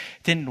temptation,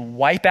 didn't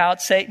wipe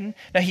out Satan.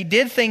 Now, he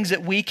did things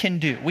that we can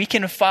do. We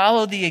can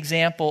follow the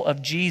example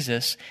of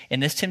Jesus in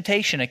this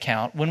temptation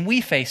account when we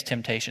face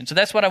temptation. So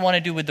that's what I want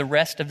to do with the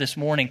rest of this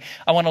morning.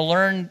 I want to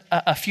learn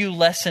a few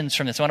lessons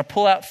from this. I want to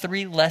pull out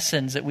 3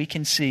 lessons that we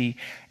can see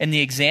in the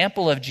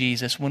example of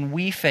Jesus when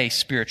we face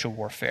spiritual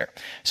warfare.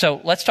 So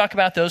let's talk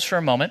about those for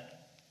a moment.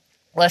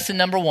 Lesson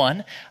number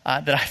 1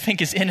 that I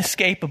think is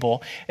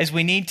inescapable is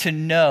we need to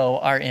know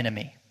our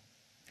enemy.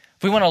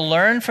 If we want to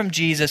learn from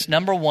Jesus,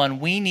 number 1,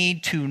 we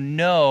need to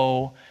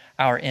know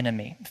our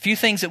enemy. A few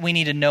things that we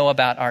need to know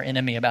about our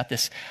enemy, about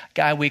this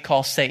guy we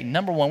call Satan.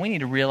 Number 1, we need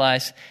to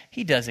realize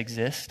he does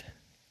exist.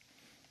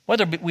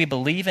 Whether we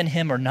believe in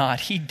him or not,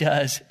 he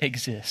does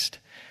exist.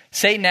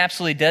 Satan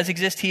absolutely does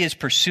exist. He is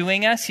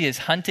pursuing us. He is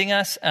hunting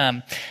us.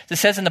 It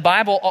says in the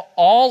Bible,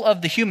 all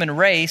of the human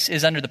race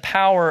is under the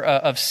power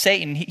of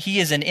Satan. He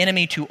is an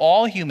enemy to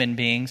all human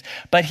beings,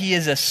 but he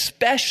is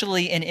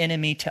especially an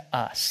enemy to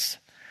us.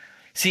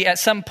 See, at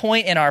some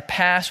point in our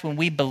past, when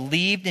we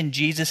believed in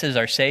Jesus as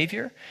our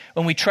Savior,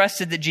 when we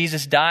trusted that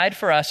Jesus died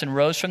for us and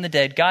rose from the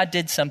dead, God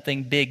did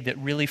something big that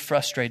really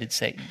frustrated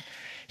Satan.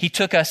 He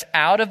took us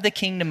out of the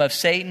kingdom of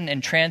Satan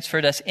and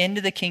transferred us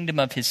into the kingdom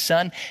of his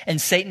Son,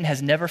 and Satan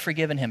has never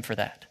forgiven him for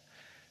that.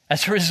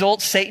 As a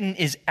result, Satan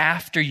is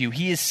after you.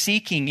 He is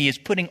seeking, he is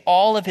putting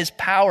all of his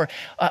power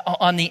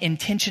on the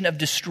intention of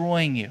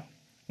destroying you.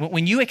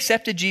 When you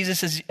accepted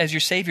Jesus as your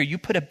Savior, you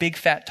put a big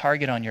fat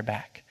target on your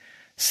back.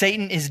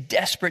 Satan is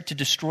desperate to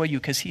destroy you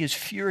because he is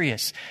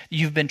furious that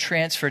you've been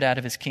transferred out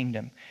of his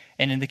kingdom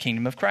and in the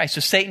kingdom of Christ.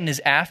 So Satan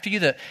is after you.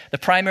 The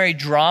primary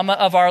drama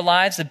of our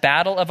lives, the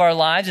battle of our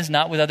lives is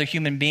not with other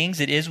human beings.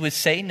 It is with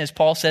Satan. As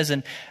Paul says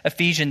in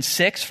Ephesians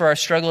 6, for our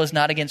struggle is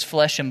not against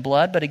flesh and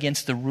blood, but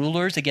against the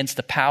rulers, against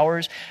the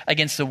powers,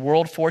 against the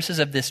world forces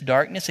of this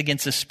darkness,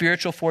 against the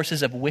spiritual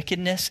forces of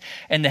wickedness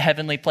in the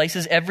heavenly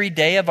places. Every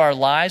day of our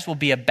lives will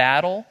be a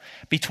battle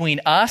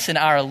between us and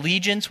our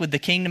allegiance with the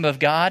kingdom of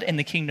God and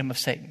the kingdom of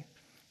Satan.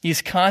 He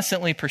is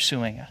constantly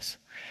pursuing us.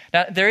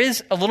 Now, there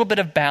is a little bit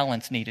of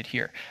balance needed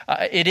here.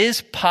 It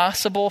is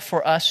possible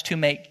for us to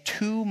make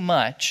too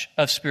much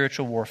of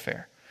spiritual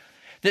warfare.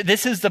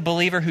 This is the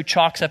believer who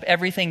chalks up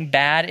everything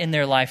bad in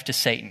their life to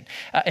Satan.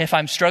 If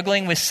I'm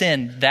struggling with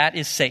sin, that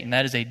is Satan.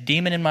 That is a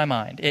demon in my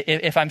mind.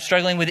 If I'm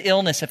struggling with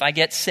illness, if I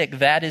get sick,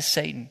 that is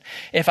Satan.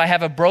 If I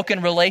have a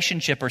broken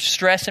relationship or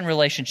stress in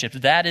relationships,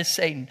 that is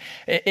Satan.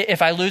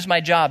 If I lose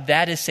my job,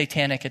 that is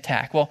satanic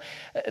attack. Well,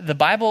 the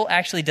Bible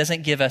actually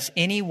doesn't give us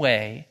any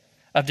way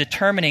of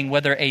determining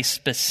whether a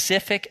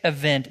specific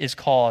event is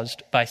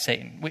caused by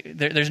Satan.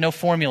 There's no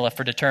formula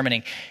for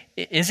determining,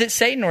 is it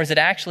Satan or is it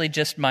actually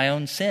just my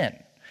own sin?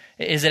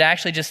 Is it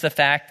actually just the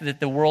fact that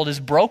the world is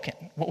broken?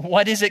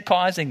 What is it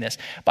causing this?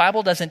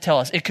 Bible doesn't tell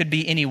us. It could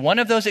be any one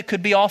of those. It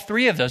could be all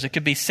 3 of those. It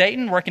could be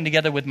Satan working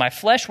together with my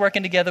flesh,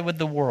 working together with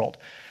the world.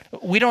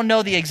 We don't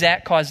know the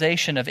exact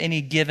causation of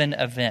any given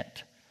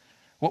event.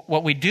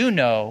 What we do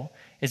know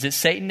is that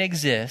Satan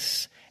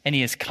exists and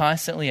he is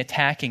constantly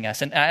attacking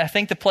us. And I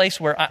think the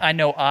place where I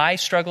know I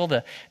struggle,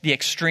 the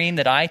extreme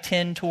that I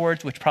tend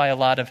towards, which probably a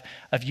lot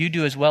of you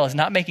do as well, is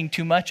not making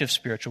too much of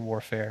spiritual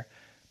warfare,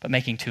 but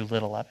making too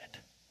little of it.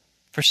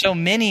 For so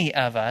many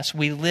of us,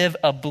 we live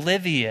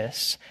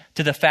oblivious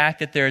to the fact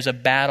that there is a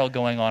battle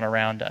going on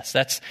around us.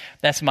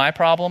 That's my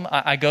problem.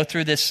 I go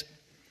through this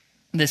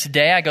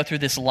day, I go through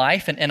this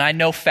life, and I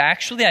know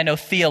factually, I know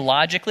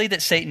theologically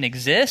that Satan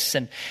exists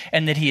and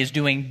that he is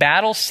doing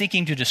battle,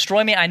 seeking to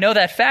destroy me. I know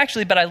that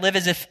factually, but I live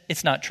as if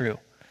it's not true.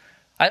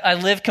 I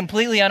live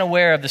completely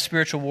unaware of the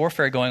spiritual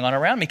warfare going on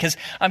around me because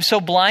I'm so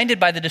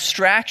blinded by the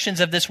distractions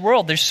of this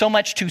world. There's so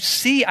much to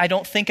see, I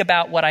don't think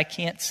about what I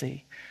can't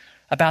see,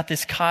 about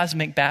this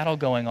cosmic battle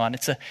going on.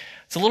 It's a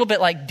little bit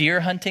like deer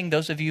hunting.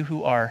 Those of you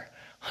who are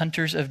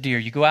hunters of deer.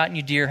 You go out and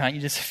you deer hunt.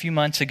 You just a few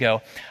months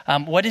ago.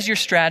 What is your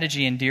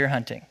strategy in deer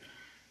hunting?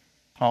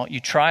 Well, you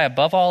try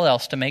above all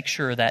else to make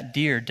sure that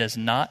deer does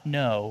not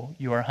know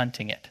you are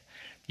hunting it.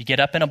 You get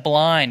up in a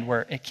blind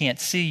where it can't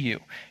see you.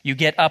 You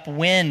get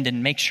upwind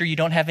and make sure you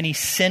don't have any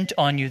scent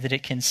on you that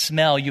it can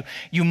smell.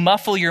 You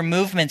muffle your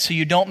movement so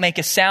you don't make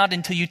a sound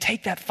until you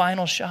take that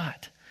final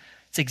shot.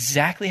 It's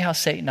exactly how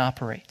Satan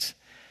operates.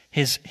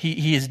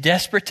 He is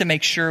desperate to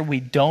make sure we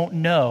don't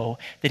know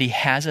that he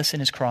has us in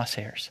his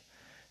crosshairs,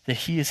 that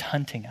he is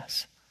hunting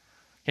us.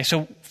 Okay,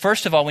 so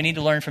first of all, we need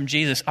to learn from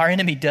Jesus. Our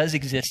enemy does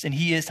exist, and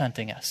he is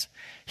hunting us.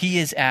 He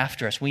is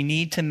after us. We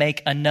need to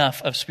make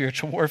enough of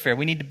spiritual warfare.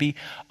 We need to be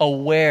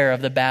aware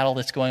of the battle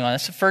that's going on.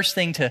 That's the first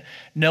thing to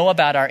know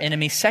about our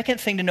enemy.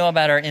 Second thing to know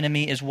about our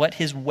enemy is what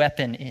his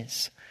weapon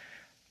is.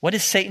 What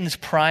is Satan's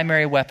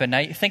primary weapon? Now,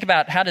 you think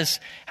about how does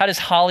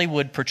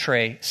Hollywood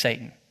portray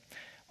Satan?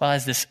 Well,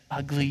 as this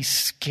ugly,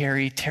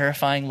 scary,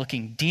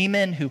 terrifying-looking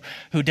demon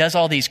who does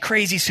all these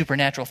crazy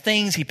supernatural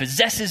things. He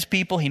possesses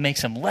people. He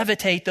makes them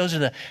levitate. Those are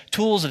the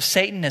tools of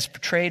Satan as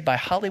portrayed by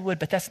Hollywood,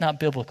 but that's not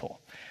biblical.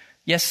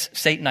 Yes,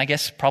 Satan, I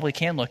guess, probably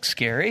can look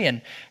scary,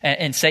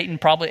 and Satan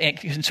probably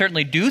can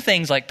certainly do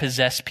things like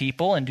possess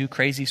people and do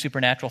crazy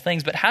supernatural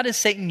things, but how does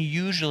Satan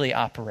usually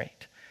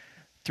operate?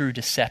 Through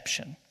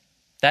deception.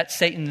 That's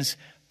Satan's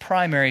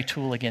primary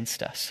tool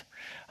against us.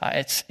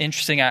 It's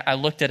interesting. I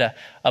looked at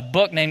a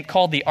book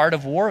called The Art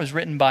of War. It was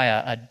written by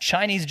a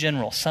Chinese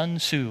general, Sun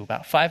Tzu,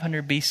 about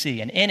 500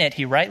 BC. And in it,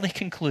 he rightly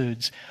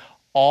concludes,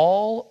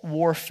 all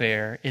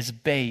warfare is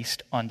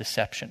based on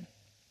deception.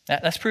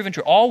 That's proven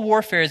true. All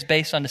warfare is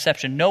based on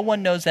deception. No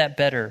one knows that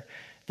better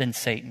than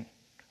Satan.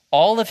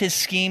 All of his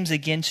schemes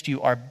against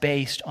you are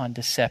based on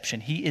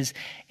deception. He is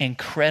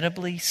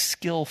incredibly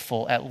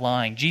skillful at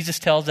lying. Jesus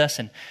tells us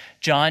in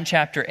John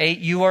chapter 8,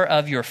 you are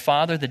of your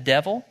father, the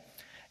devil,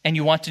 and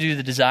you want to do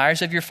the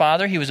desires of your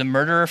father. He was a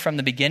murderer from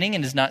the beginning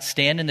and does not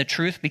stand in the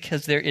truth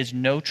because there is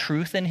no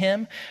truth in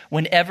him.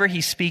 Whenever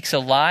he speaks a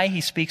lie, he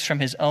speaks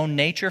from his own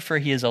nature, for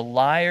he is a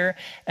liar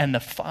and the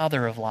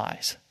father of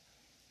lies.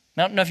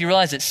 Now, I don't know if you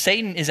realize that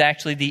Satan is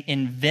actually the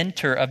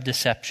inventor of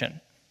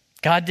deception.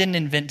 God didn't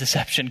invent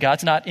deception.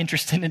 God's not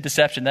interested in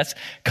deception. That's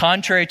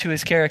contrary to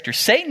his character.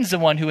 Satan's the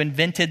one who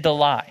invented the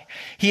lie.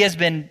 He has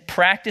been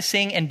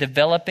practicing and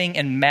developing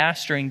and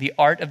mastering the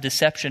art of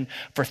deception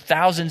for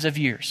thousands of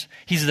years.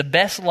 He's the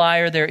best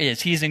liar there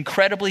is. He is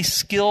incredibly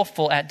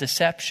skillful at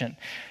deception.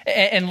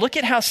 And look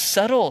at how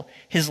subtle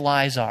his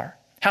lies are.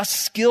 How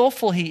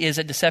skillful he is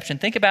at deception.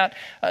 Think about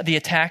the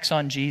attacks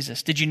on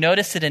Jesus. Did you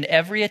notice that in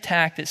every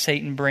attack that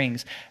Satan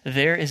brings,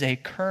 there is a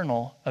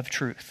kernel of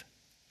truth?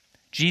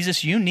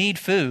 Jesus, you need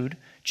food.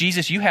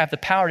 Jesus, you have the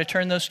power to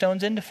turn those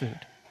stones into food.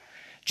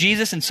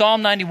 Jesus, in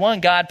Psalm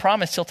 91, God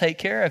promised he'll take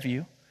care of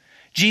you.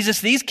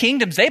 Jesus, these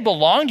kingdoms, they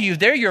belong to you.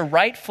 They're your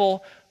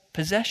rightful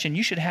possession.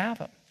 You should have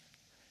them.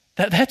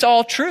 That's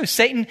all true.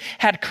 Satan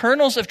had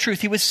kernels of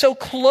truth. He was so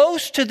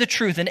close to the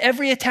truth in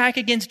every attack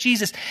against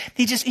Jesus.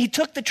 He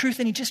took the truth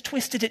and he just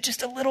twisted it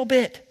just a little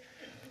bit.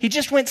 He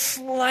just went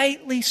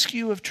slightly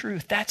skew of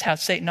truth. That's how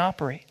Satan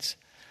operates.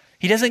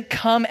 He doesn't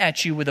come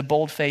at you with a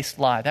bold-faced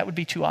lie. That would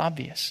be too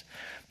obvious.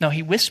 No,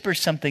 he whispers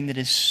something that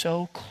is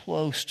so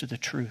close to the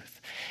truth.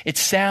 It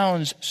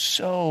sounds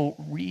so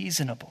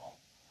reasonable.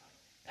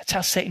 That's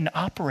how Satan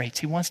operates.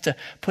 He wants to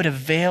put a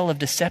veil of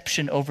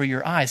deception over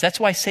your eyes. That's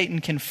why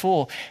Satan can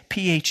fool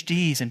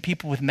PhDs and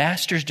people with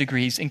master's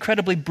degrees,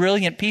 incredibly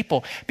brilliant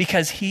people,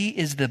 because he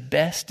is the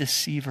best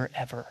deceiver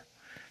ever.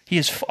 He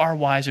is far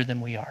wiser than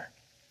we are.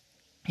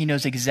 He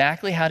knows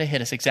exactly how to hit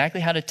us, exactly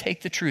how to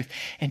take the truth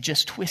and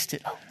just twist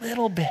it a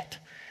little bit.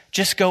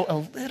 Just go a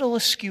little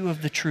askew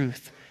of the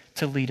truth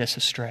to lead us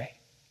astray.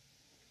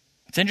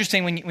 It's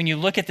interesting when you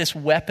look at this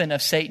weapon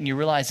of Satan, you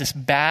realize this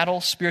battle,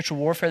 spiritual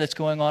warfare that's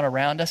going on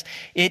around us,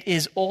 it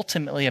is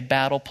ultimately a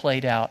battle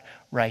played out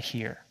right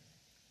here.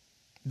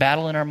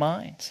 Battle in our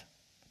minds,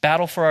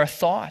 battle for our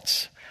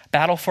thoughts,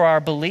 battle for our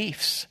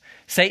beliefs.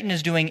 Satan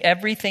is doing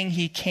everything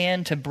he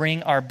can to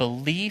bring our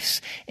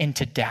beliefs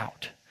into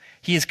doubt.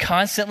 He is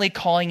constantly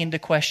calling into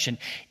question,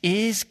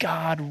 is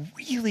God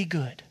really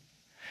good?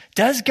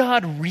 Does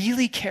God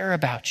really care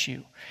about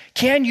you?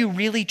 Can you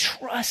really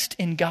trust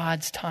in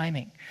God's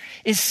timing?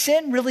 Is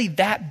sin really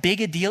that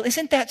big a deal?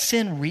 Isn't that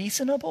sin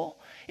reasonable?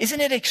 Isn't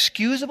it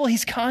excusable?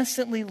 He's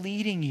constantly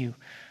leading you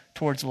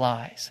towards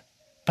lies,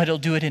 but he'll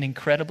do it in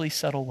incredibly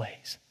subtle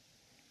ways.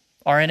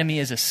 Our enemy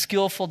is a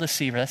skillful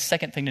deceiver. That's the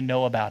second thing to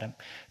know about him.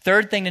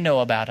 Third thing to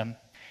know about him,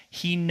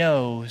 he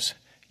knows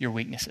your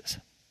weaknesses.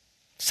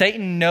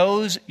 Satan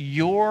knows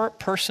your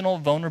personal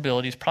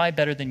vulnerabilities probably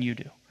better than you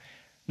do.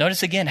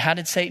 Notice again, how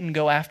did Satan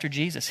go after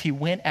Jesus? He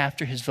went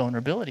after his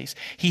vulnerabilities.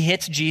 He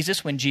hits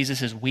Jesus when Jesus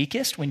is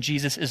weakest, when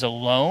Jesus is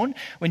alone,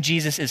 when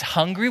Jesus is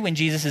hungry, when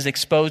Jesus is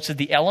exposed to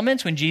the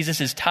elements, when Jesus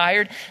is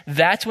tired.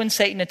 That's when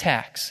Satan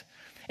attacks.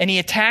 And he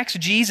attacks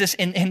Jesus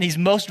in these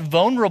most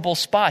vulnerable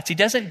spots. He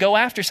doesn't go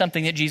after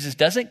something that Jesus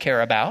doesn't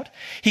care about.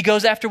 He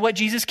goes after what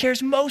Jesus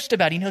cares most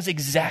about. He knows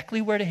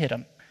exactly where to hit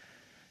him.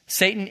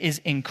 Satan is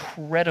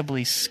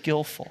incredibly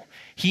skillful.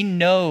 He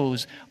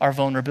knows our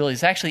vulnerabilities.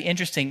 It's actually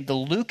interesting. The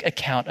Luke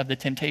account of the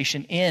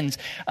temptation ends.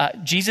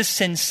 Jesus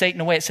sends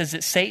Satan away. It says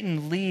that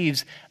Satan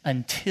leaves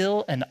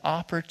until an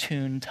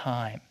opportune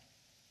time.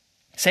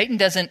 Satan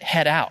doesn't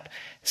head out.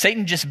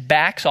 Satan just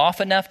backs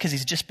off enough because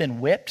he's just been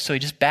whipped. So he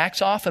just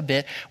backs off a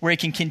bit where he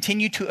can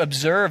continue to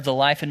observe the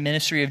life and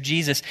ministry of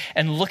Jesus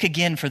and look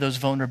again for those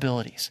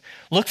vulnerabilities.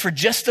 Look for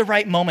just the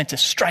right moment to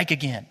strike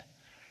again.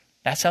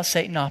 That's how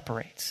Satan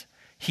operates.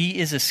 He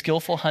is a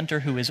skillful hunter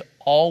who is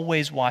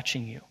always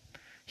watching you.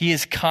 He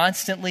is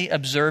constantly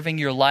observing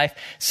your life.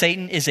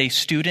 Satan is a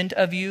student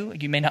of you.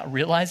 You may not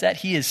realize that.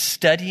 He is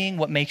studying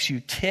what makes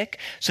you tick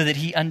so that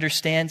he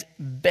understands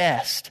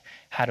best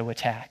how to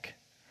attack.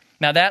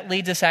 Now that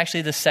leads us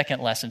actually to the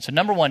second lesson. So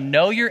number one,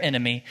 know your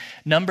enemy.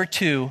 Number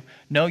two,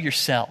 know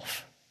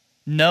yourself.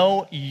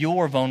 Know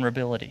your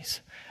vulnerabilities.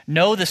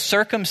 Know the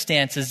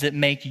circumstances that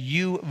make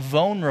you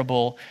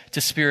vulnerable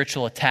to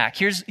spiritual attack.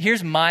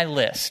 Here's my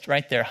list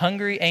right there.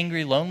 Hungry,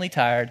 angry, lonely,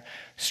 tired,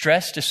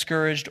 stressed,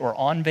 discouraged, or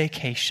on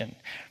vacation.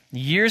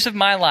 Years of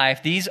my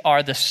life, these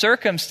are the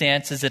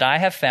circumstances that I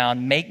have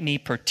found make me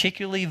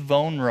particularly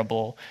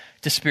vulnerable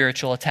to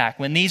spiritual attack.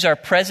 When these are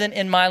present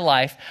in my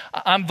life,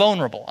 I'm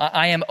vulnerable.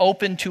 I am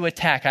open to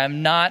attack. I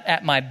am not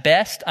at my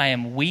best. I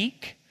am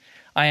weak.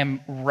 I am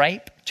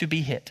ripe to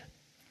be hit.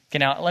 Okay,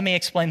 now let me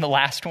explain the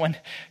last one.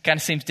 Kind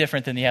of seems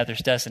different than the others,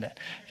 doesn't it?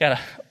 Got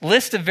a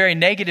list of very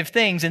negative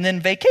things and then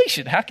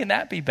vacation. How can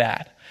that be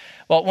bad?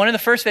 Well, one of the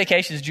first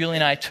vacations Julie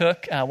and I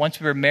took once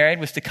we were married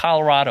was to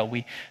Colorado.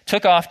 We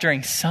took off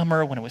during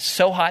summer when it was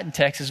so hot in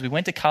Texas. We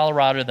went to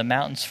Colorado, to the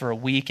mountains, for a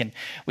week, and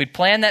we'd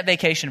planned that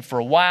vacation for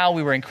a while.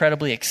 We were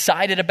incredibly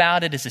excited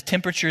about it. As the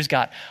temperatures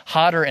got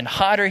hotter and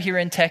hotter here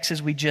in Texas,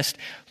 we just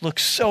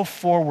looked so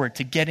forward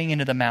to getting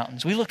into the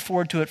mountains. We looked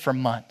forward to it for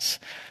months.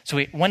 So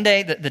one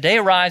day, the day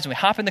arrives, and we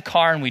hop in the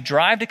car, and we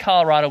drive to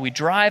Colorado. We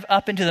drive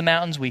up into the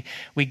mountains.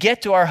 We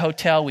get to our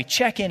hotel. We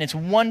check in. It's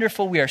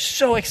wonderful. We are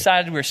so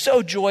excited. We're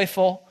so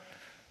joyful.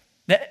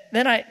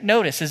 Then I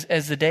notice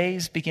as the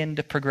days begin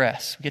to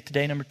progress, we get to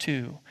day number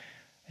 2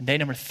 and day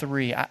number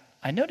 3,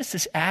 I notice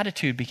this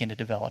attitude begin to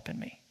develop in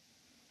me.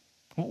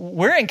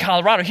 We're in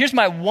Colorado. Here's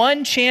my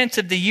one chance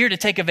of the year to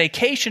take a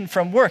vacation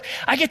from work.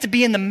 I get to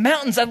be in the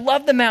mountains. I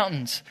love the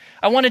mountains.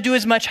 I want to do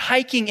as much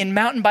hiking and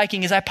mountain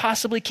biking as I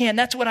possibly can.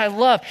 That's what I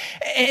love.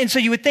 And so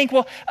you would think,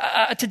 well,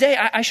 today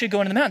I should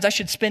go into the mountains. I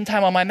should spend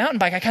time on my mountain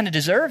bike. I kind of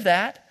deserve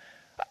that.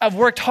 I've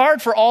worked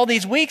hard for all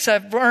these weeks.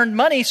 I've earned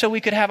money so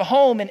we could have a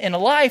home and a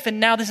life,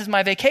 and now this is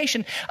my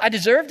vacation. I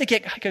deserve to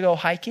go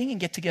hiking and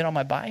get on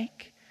my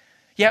bike.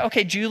 Yeah,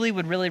 okay, Julie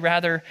would really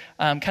rather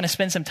kind of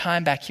spend some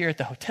time back here at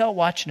the hotel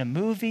watching a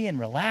movie and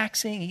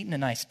relaxing, eating a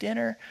nice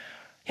dinner.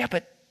 Yeah,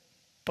 but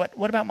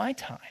what about my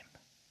time?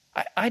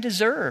 I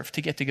deserve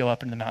to get to go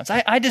up into the mountains.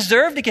 I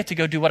deserve to get to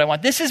go do what I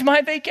want. This is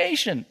my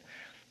vacation.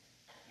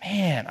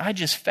 Man, I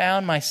just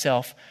found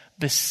myself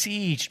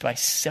besieged by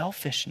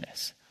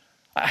selfishness.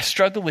 I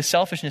struggled with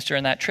selfishness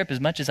during that trip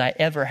as much as I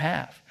ever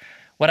have.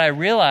 What I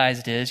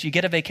realized is you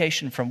get a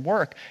vacation from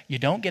work, you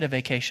don't get a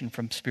vacation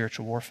from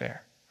spiritual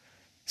warfare.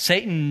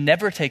 Satan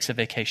never takes a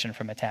vacation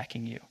from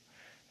attacking you.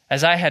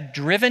 As I had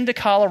driven to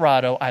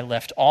Colorado, I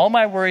left all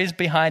my worries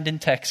behind in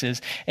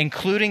Texas,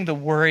 including the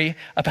worry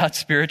about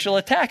spiritual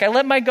attack. I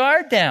let my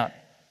guard down.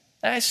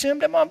 I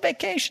assumed I'm on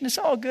vacation. It's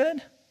all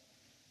good.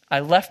 I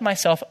left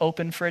myself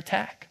open for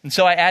attack. And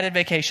so I added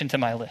vacation to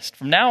my list.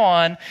 From now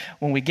on,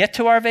 when we get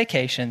to our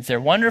vacations, they're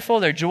wonderful,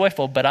 they're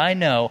joyful, but I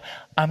know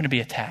I'm going to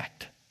be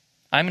attacked.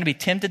 I'm going to be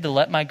tempted to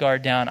let my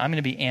guard down. I'm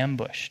going to be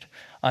ambushed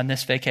on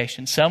this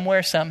vacation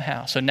somewhere,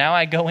 somehow. So now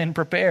I go in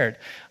prepared.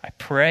 I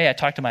pray, I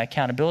talk to my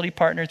accountability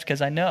partners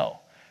because I know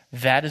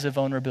that is a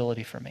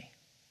vulnerability for me.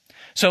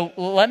 So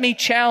let me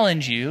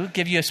challenge you,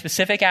 give you a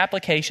specific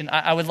application.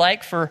 I would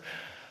like for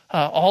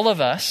all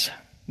of us,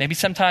 maybe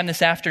sometime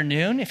this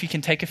afternoon, if you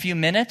can take a few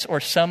minutes, or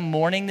some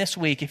morning this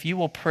week, if you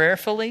will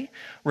prayerfully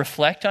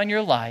reflect on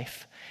your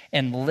life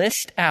and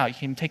list out, you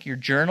can take your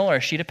journal or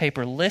a sheet of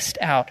paper, list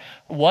out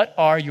what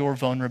are your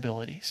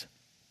vulnerabilities.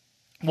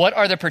 What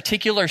are the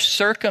particular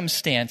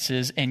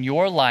circumstances in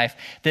your life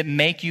that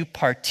make you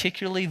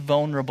particularly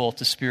vulnerable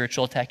to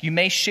spiritual attack? You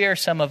may share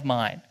some of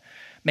mine.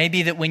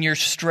 Maybe that when you're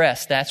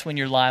stressed, that's when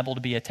you're liable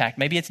to be attacked.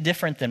 Maybe it's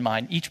different than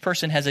mine. Each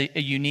person has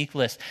a unique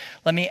list.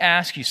 Let me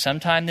ask you,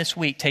 sometime this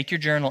week, take your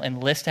journal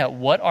and list out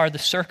what are the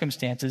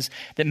circumstances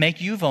that make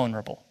you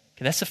vulnerable.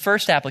 Okay, that's the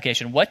first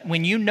application.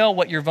 When you know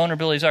what your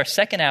vulnerabilities are,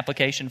 second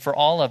application for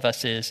all of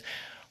us is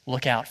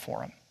look out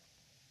for them.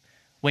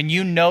 When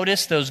you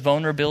notice those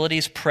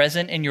vulnerabilities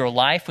present in your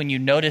life, when you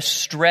notice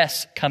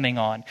stress coming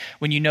on,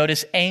 when you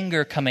notice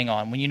anger coming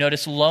on, when you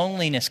notice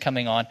loneliness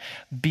coming on,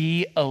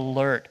 be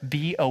alert,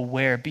 be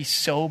aware, be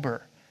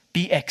sober,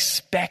 be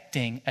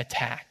expecting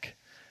attack.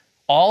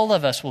 All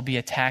of us will be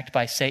attacked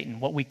by Satan.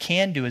 What we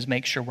can do is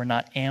make sure we're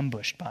not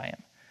ambushed by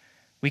him.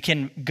 We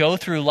can go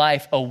through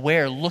life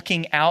aware,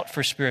 looking out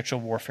for spiritual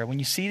warfare. When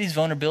you see these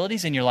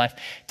vulnerabilities in your life,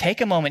 take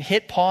a moment,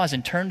 hit pause,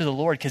 and turn to the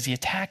Lord because the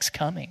attack's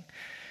coming.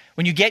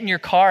 When you get in your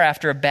car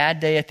after a bad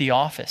day at the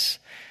office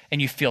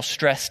and you feel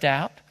stressed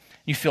out,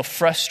 you feel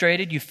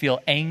frustrated, you feel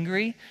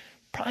angry,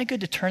 probably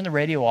good to turn the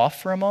radio off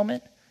for a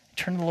moment and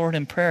turn to the Lord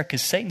in prayer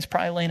because Satan's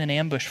probably laying an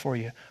ambush for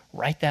you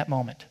right that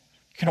moment.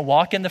 You're going to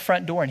walk in the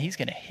front door and he's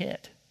going to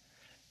hit.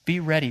 Be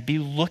ready. Be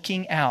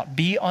looking out.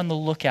 Be on the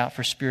lookout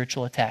for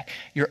spiritual attack.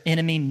 Your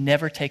enemy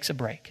never takes a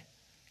break.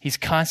 He's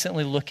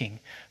constantly looking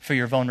for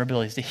your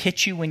vulnerabilities to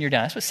hit you when you're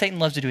down. That's what Satan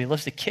loves to do. He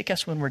loves to kick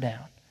us when we're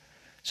down.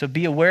 So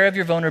be aware of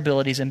your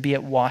vulnerabilities and be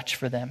at watch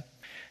for them.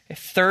 A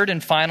third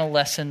and final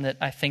lesson that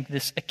I think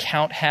this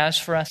account has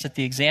for us, that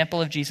the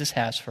example of Jesus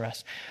has for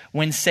us.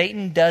 When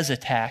Satan does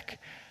attack,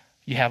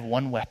 you have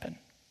one weapon,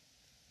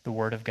 the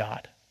Word of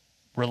God.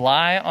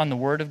 Rely on the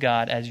Word of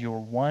God as your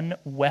one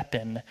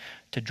weapon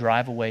to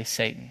drive away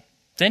Satan.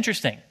 It's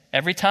interesting.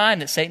 Every time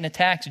that Satan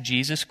attacks,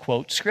 Jesus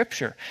quotes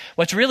Scripture.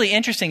 What's really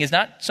interesting is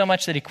not so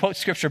much that he quotes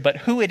Scripture, but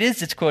who it is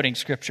that's quoting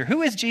Scripture.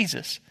 Who is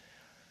Jesus?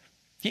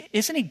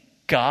 Isn't he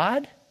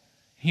God?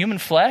 Human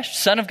flesh,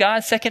 Son of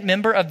God, second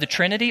member of the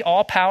Trinity,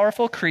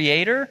 all-powerful,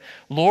 creator,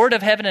 Lord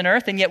of heaven and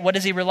earth, and yet what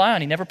does he rely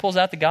on? He never pulls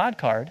out the God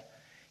card.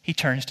 He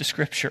turns to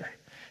Scripture.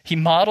 He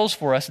models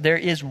for us there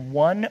is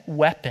one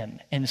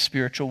weapon in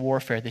spiritual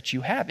warfare that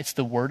you have. It's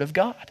the Word of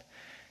God.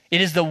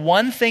 It is the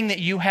one thing that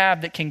you have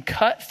that can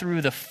cut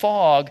through the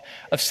fog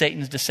of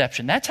Satan's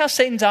deception. That's how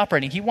Satan's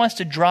operating. He wants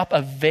to drop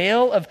a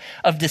veil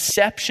of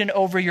deception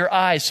over your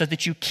eyes so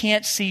that you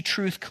can't see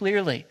truth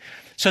clearly,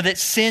 so that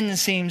sin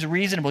seems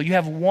reasonable. You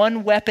have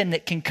one weapon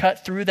that can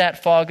cut through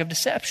that fog of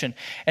deception,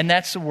 and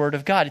that's the Word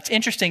of God. It's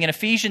interesting, in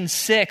Ephesians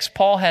 6,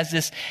 Paul has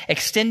this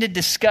extended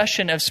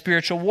discussion of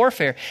spiritual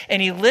warfare,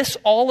 and he lists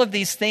all of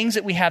these things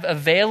that we have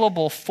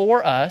available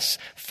for us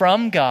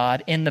from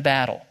God in the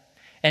battle.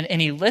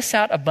 And he lists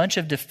out a bunch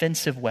of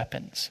defensive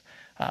weapons,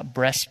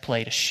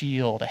 breastplate, a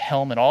shield, a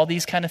helmet, all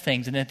these kind of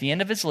things. And at the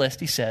end of his list,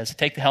 he says,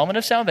 take the helmet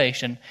of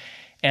salvation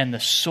and the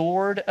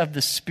sword of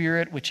the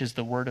Spirit, which is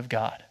the Word of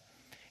God.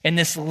 In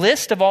this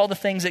list of all the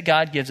things that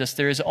God gives us,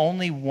 there is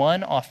only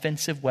one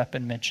offensive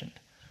weapon mentioned.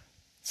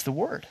 It's the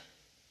Word.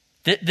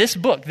 This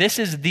book, this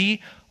is the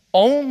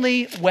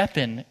only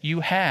weapon you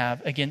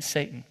have against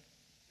Satan.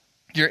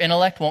 Your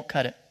intellect won't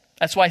cut it.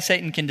 That's why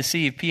Satan can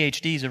deceive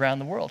PhDs around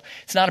the world.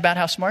 It's not about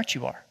how smart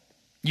you are.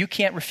 You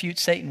can't refute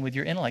Satan with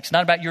your intellect. It's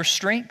not about your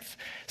strength.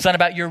 It's not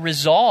about your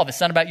resolve. It's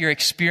not about your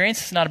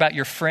experience. It's not about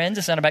your friends.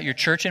 It's not about your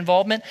church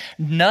involvement.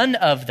 None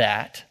of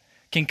that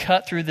can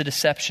cut through the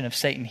deception of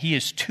Satan. He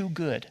is too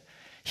good.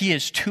 He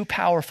is too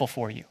powerful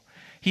for you.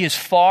 He is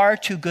far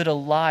too good a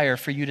liar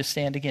for you to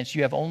stand against.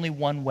 You have only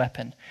one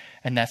weapon,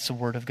 and that's the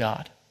Word of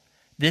God.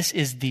 This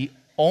is the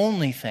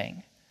only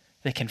thing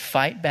that can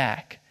fight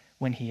back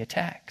when he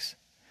attacks.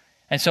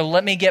 And so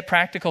let me get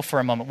practical for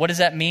a moment. What does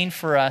that mean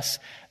for us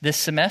this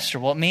semester?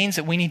 Well, it means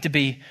that we need to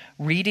be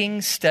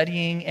reading,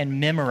 studying, and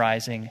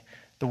memorizing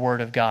the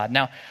Word of God.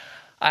 Now,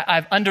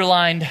 I've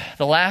underlined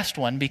the last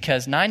one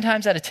because 9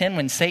 times out of 10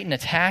 when Satan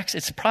attacks,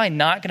 it's probably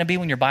not going to be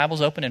when your Bible's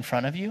open in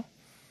front of you.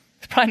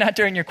 It's probably not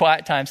during your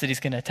quiet times that he's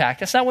going to attack.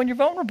 That's not when you're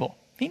vulnerable.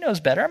 He knows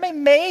better. I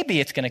mean, maybe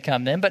it's going to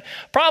come then, but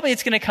probably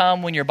it's going to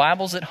come when your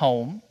Bible's at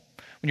home,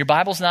 when your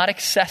Bible's not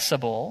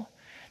accessible.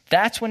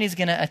 That's when he's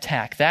going to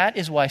attack. That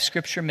is why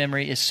Scripture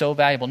memory is so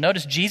valuable.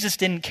 Notice Jesus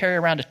didn't carry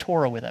around a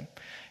Torah with him.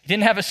 He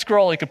didn't have a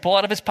scroll he could pull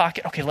out of his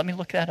pocket. Okay, let me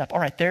look that up. All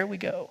right, there we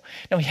go.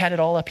 No, he had it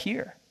all up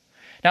here.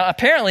 Now,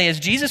 apparently, as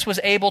Jesus was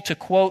able to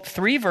quote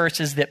 3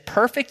 verses that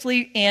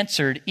perfectly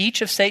answered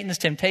each of Satan's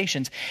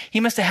temptations,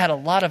 he must have had a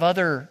lot of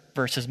other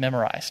verses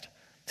memorized.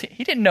 See,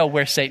 he didn't know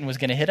where Satan was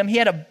going to hit him. He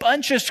had a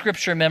bunch of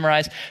Scripture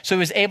memorized, so he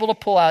was able to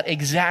pull out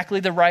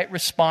exactly the right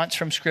response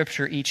from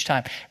Scripture each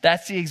time.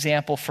 That's the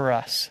example for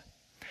us.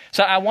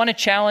 So I want to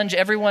challenge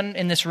everyone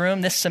in this room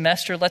this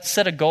semester. Let's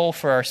set a goal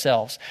for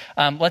ourselves.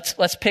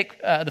 Let's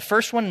pick the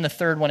first one and the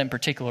third one in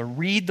particular.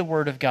 Read the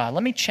Word of God.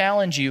 Let me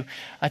challenge you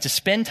to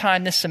spend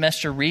time this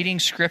semester reading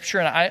Scripture.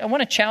 And I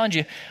want to challenge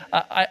you.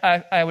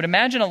 I would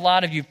imagine a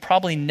lot of you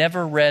probably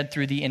never read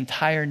through the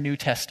entire New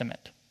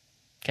Testament.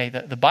 Okay,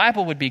 the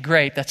Bible would be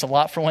great. That's a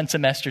lot for one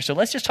semester. So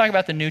let's just talk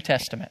about the New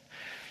Testament.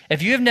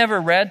 If you have never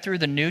read through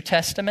the New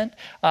Testament,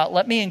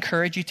 let me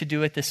encourage you to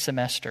do it this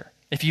semester.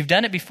 If you've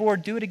done it before,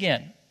 do it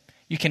again.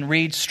 You can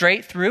read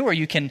straight through, or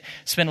you can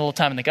spend a little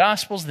time in the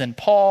Gospels, then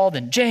Paul,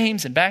 then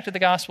James, and back to the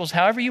Gospels,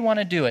 however you want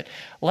to do it.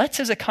 Let's,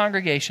 as a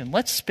congregation,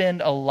 let's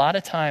spend a lot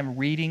of time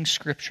reading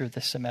Scripture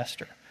this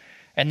semester.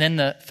 And then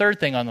the third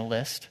thing on the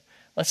list,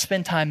 let's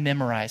spend time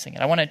memorizing it.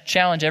 I want to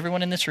challenge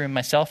everyone in this room,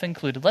 myself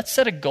included. Let's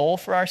set a goal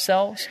for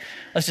ourselves.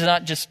 Let's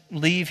not just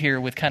leave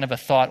here with kind of a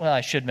thought, well,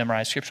 I should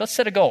memorize Scripture. Let's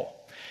set a goal.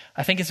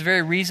 I think it's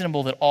very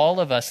reasonable that all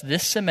of us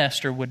this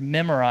semester would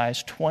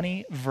memorize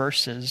 20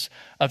 verses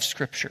of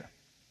Scripture.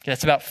 Okay,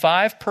 that's about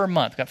 5 per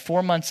month. We've got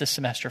 4 months this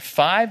semester.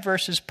 5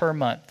 verses per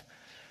month.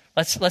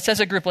 Let's as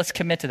a group, let's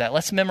commit to that.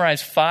 Let's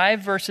memorize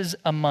 5 verses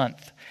a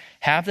month.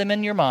 Have them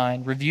in your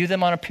mind. Review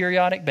them on a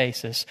periodic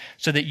basis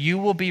so that you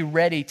will be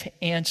ready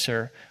to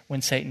answer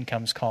when Satan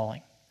comes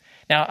calling.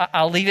 Now,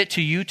 I'll leave it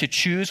to you to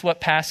choose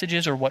what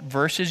passages or what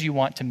verses you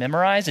want to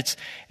memorize.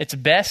 It's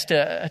best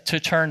to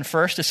turn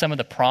first to some of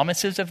the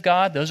promises of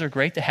God. Those are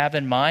great to have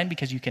in mind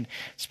because you can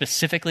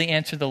specifically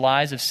answer the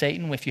lies of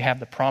Satan if you have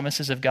the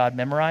promises of God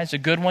memorized. A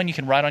good one you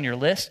can write on your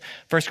list,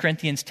 1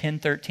 Corinthians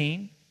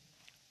 10:13.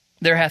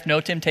 There hath no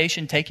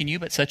temptation taken you,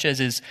 but such as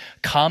is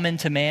common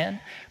to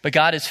man. But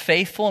God is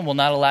faithful and will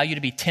not allow you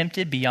to be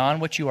tempted beyond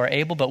what you are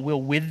able, but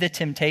will with the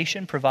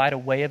temptation provide a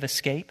way of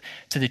escape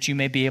so that you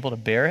may be able to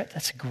bear it.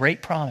 That's a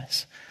great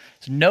promise.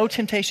 There's no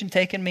temptation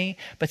taken me,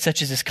 but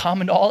such as is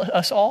common to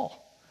us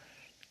all.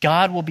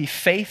 God will be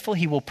faithful.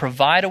 He will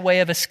provide a way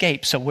of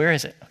escape. So where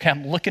is it? Okay,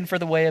 I'm looking for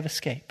the way of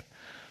escape.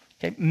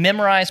 Okay,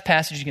 memorize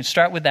passage. You can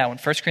start with that one,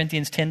 1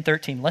 Corinthians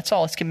 10:13.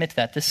 Let's commit to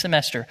that this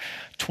semester.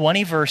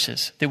 20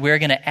 verses that we're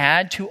going to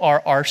add to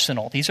our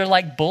arsenal. These are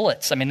like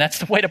bullets. I mean, that's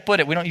the way to put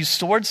it. We don't use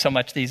swords so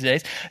much these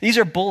days. These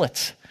are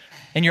bullets.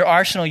 In your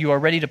arsenal, you are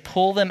ready to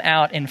pull them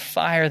out and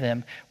fire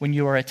them when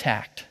you are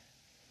attacked.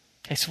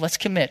 Okay, so let's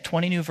commit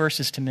 20 new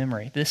verses to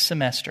memory this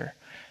semester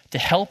to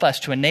help us,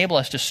 to enable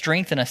us, to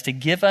strengthen us, to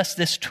give us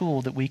this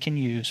tool that we can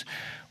use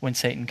when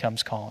Satan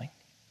comes calling.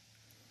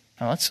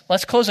 Now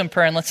let's close in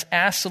prayer and let's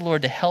ask the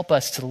Lord to help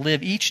us to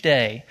live each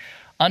day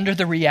under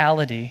the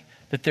reality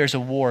that there's a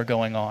war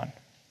going on.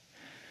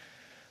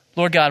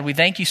 Lord God, we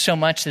thank you so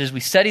much that as we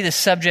study this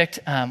subject,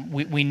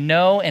 we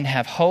know and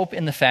have hope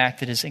in the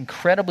fact that as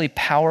incredibly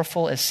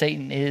powerful as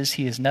Satan is,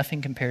 he is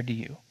nothing compared to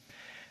you.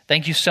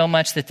 Thank you so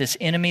much that this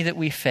enemy that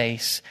we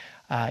face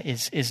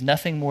is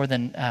nothing more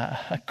than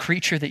a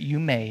creature that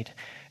you made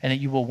and that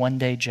you will one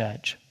day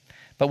judge.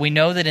 But we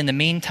know that in the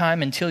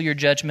meantime, until your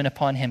judgment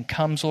upon him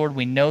comes, Lord,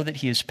 we know that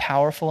he is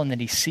powerful and that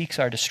he seeks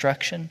our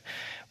destruction.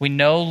 We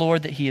know,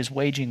 Lord, that he is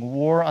waging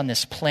war on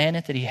this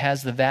planet, that he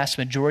has the vast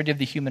majority of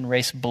the human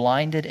race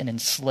blinded and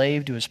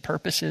enslaved to his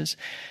purposes.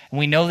 And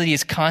we know that he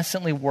is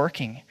constantly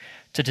working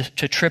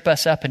to trip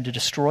us up and to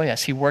destroy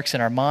us. He works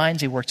in our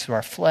minds. He works through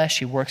our flesh.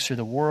 He works through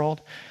the world.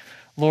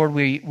 Lord,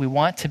 we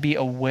want to be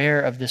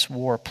aware of this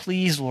war.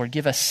 Please, Lord,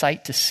 give us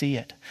sight to see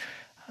it.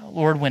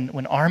 Lord,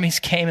 when armies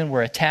came and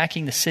were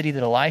attacking the city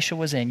that Elisha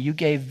was in, you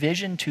gave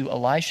vision to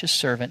Elisha's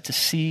servant to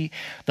see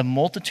the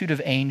multitude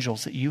of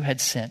angels that you had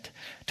sent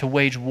to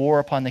wage war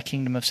upon the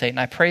kingdom of Satan.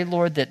 I pray,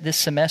 Lord, that this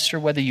semester,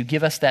 whether you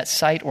give us that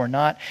sight or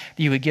not,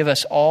 that you would give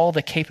us all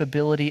the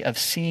capability of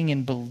seeing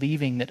and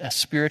believing that a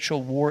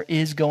spiritual war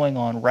is going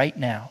on right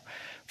now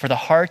for the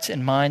hearts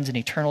and minds and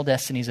eternal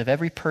destinies of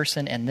every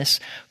person in this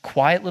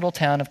quiet little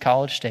town of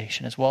College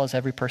Station, as well as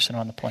every person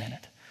on the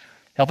planet.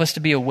 Help us to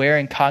be aware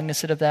and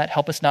cognizant of that.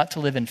 Help us not to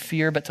live in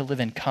fear, but to live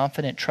in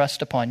confident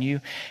trust upon you.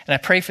 And I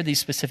pray for these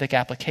specific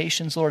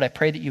applications, Lord. I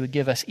pray that you would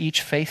give us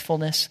each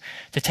faithfulness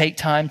to take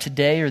time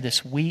today or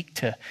this week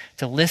to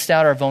list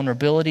out our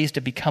vulnerabilities,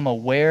 to become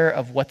aware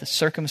of what the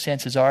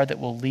circumstances are that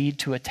will lead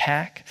to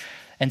attack.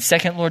 And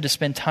second, Lord, to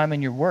spend time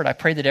in your word. I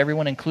pray that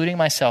everyone, including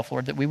myself,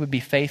 Lord, that we would be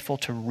faithful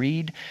to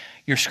read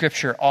your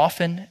scripture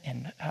often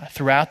and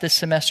throughout this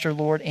semester,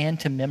 Lord, and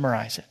to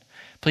memorize it.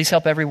 Please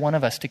help every one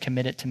of us to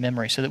commit it to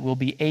memory so that we'll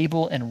be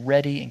able and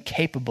ready and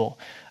capable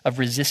of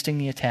resisting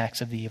the attacks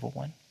of the evil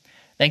one.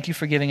 Thank you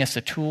for giving us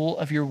the tool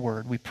of your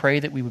word. We pray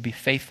that we would be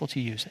faithful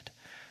to use it.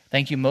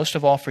 Thank you most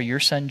of all for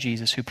your son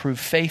Jesus, who proved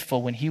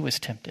faithful when he was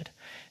tempted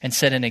and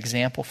set an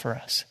example for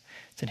us.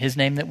 It's in his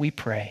name that we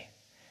pray.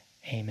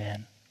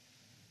 Amen.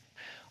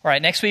 All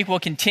right, next week we'll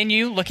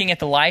continue looking at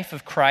the life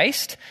of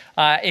Christ.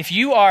 If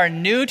you are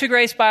new to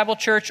Grace Bible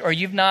Church or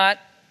you've not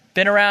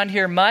been around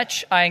here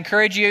much, I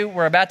encourage you.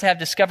 We're about to have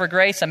Discover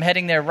Grace. I'm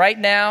heading there right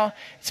now.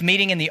 It's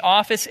meeting in the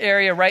office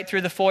area right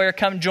through the foyer.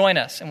 Come join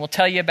us, and we'll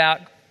tell you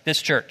about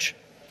this church.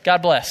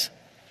 God bless.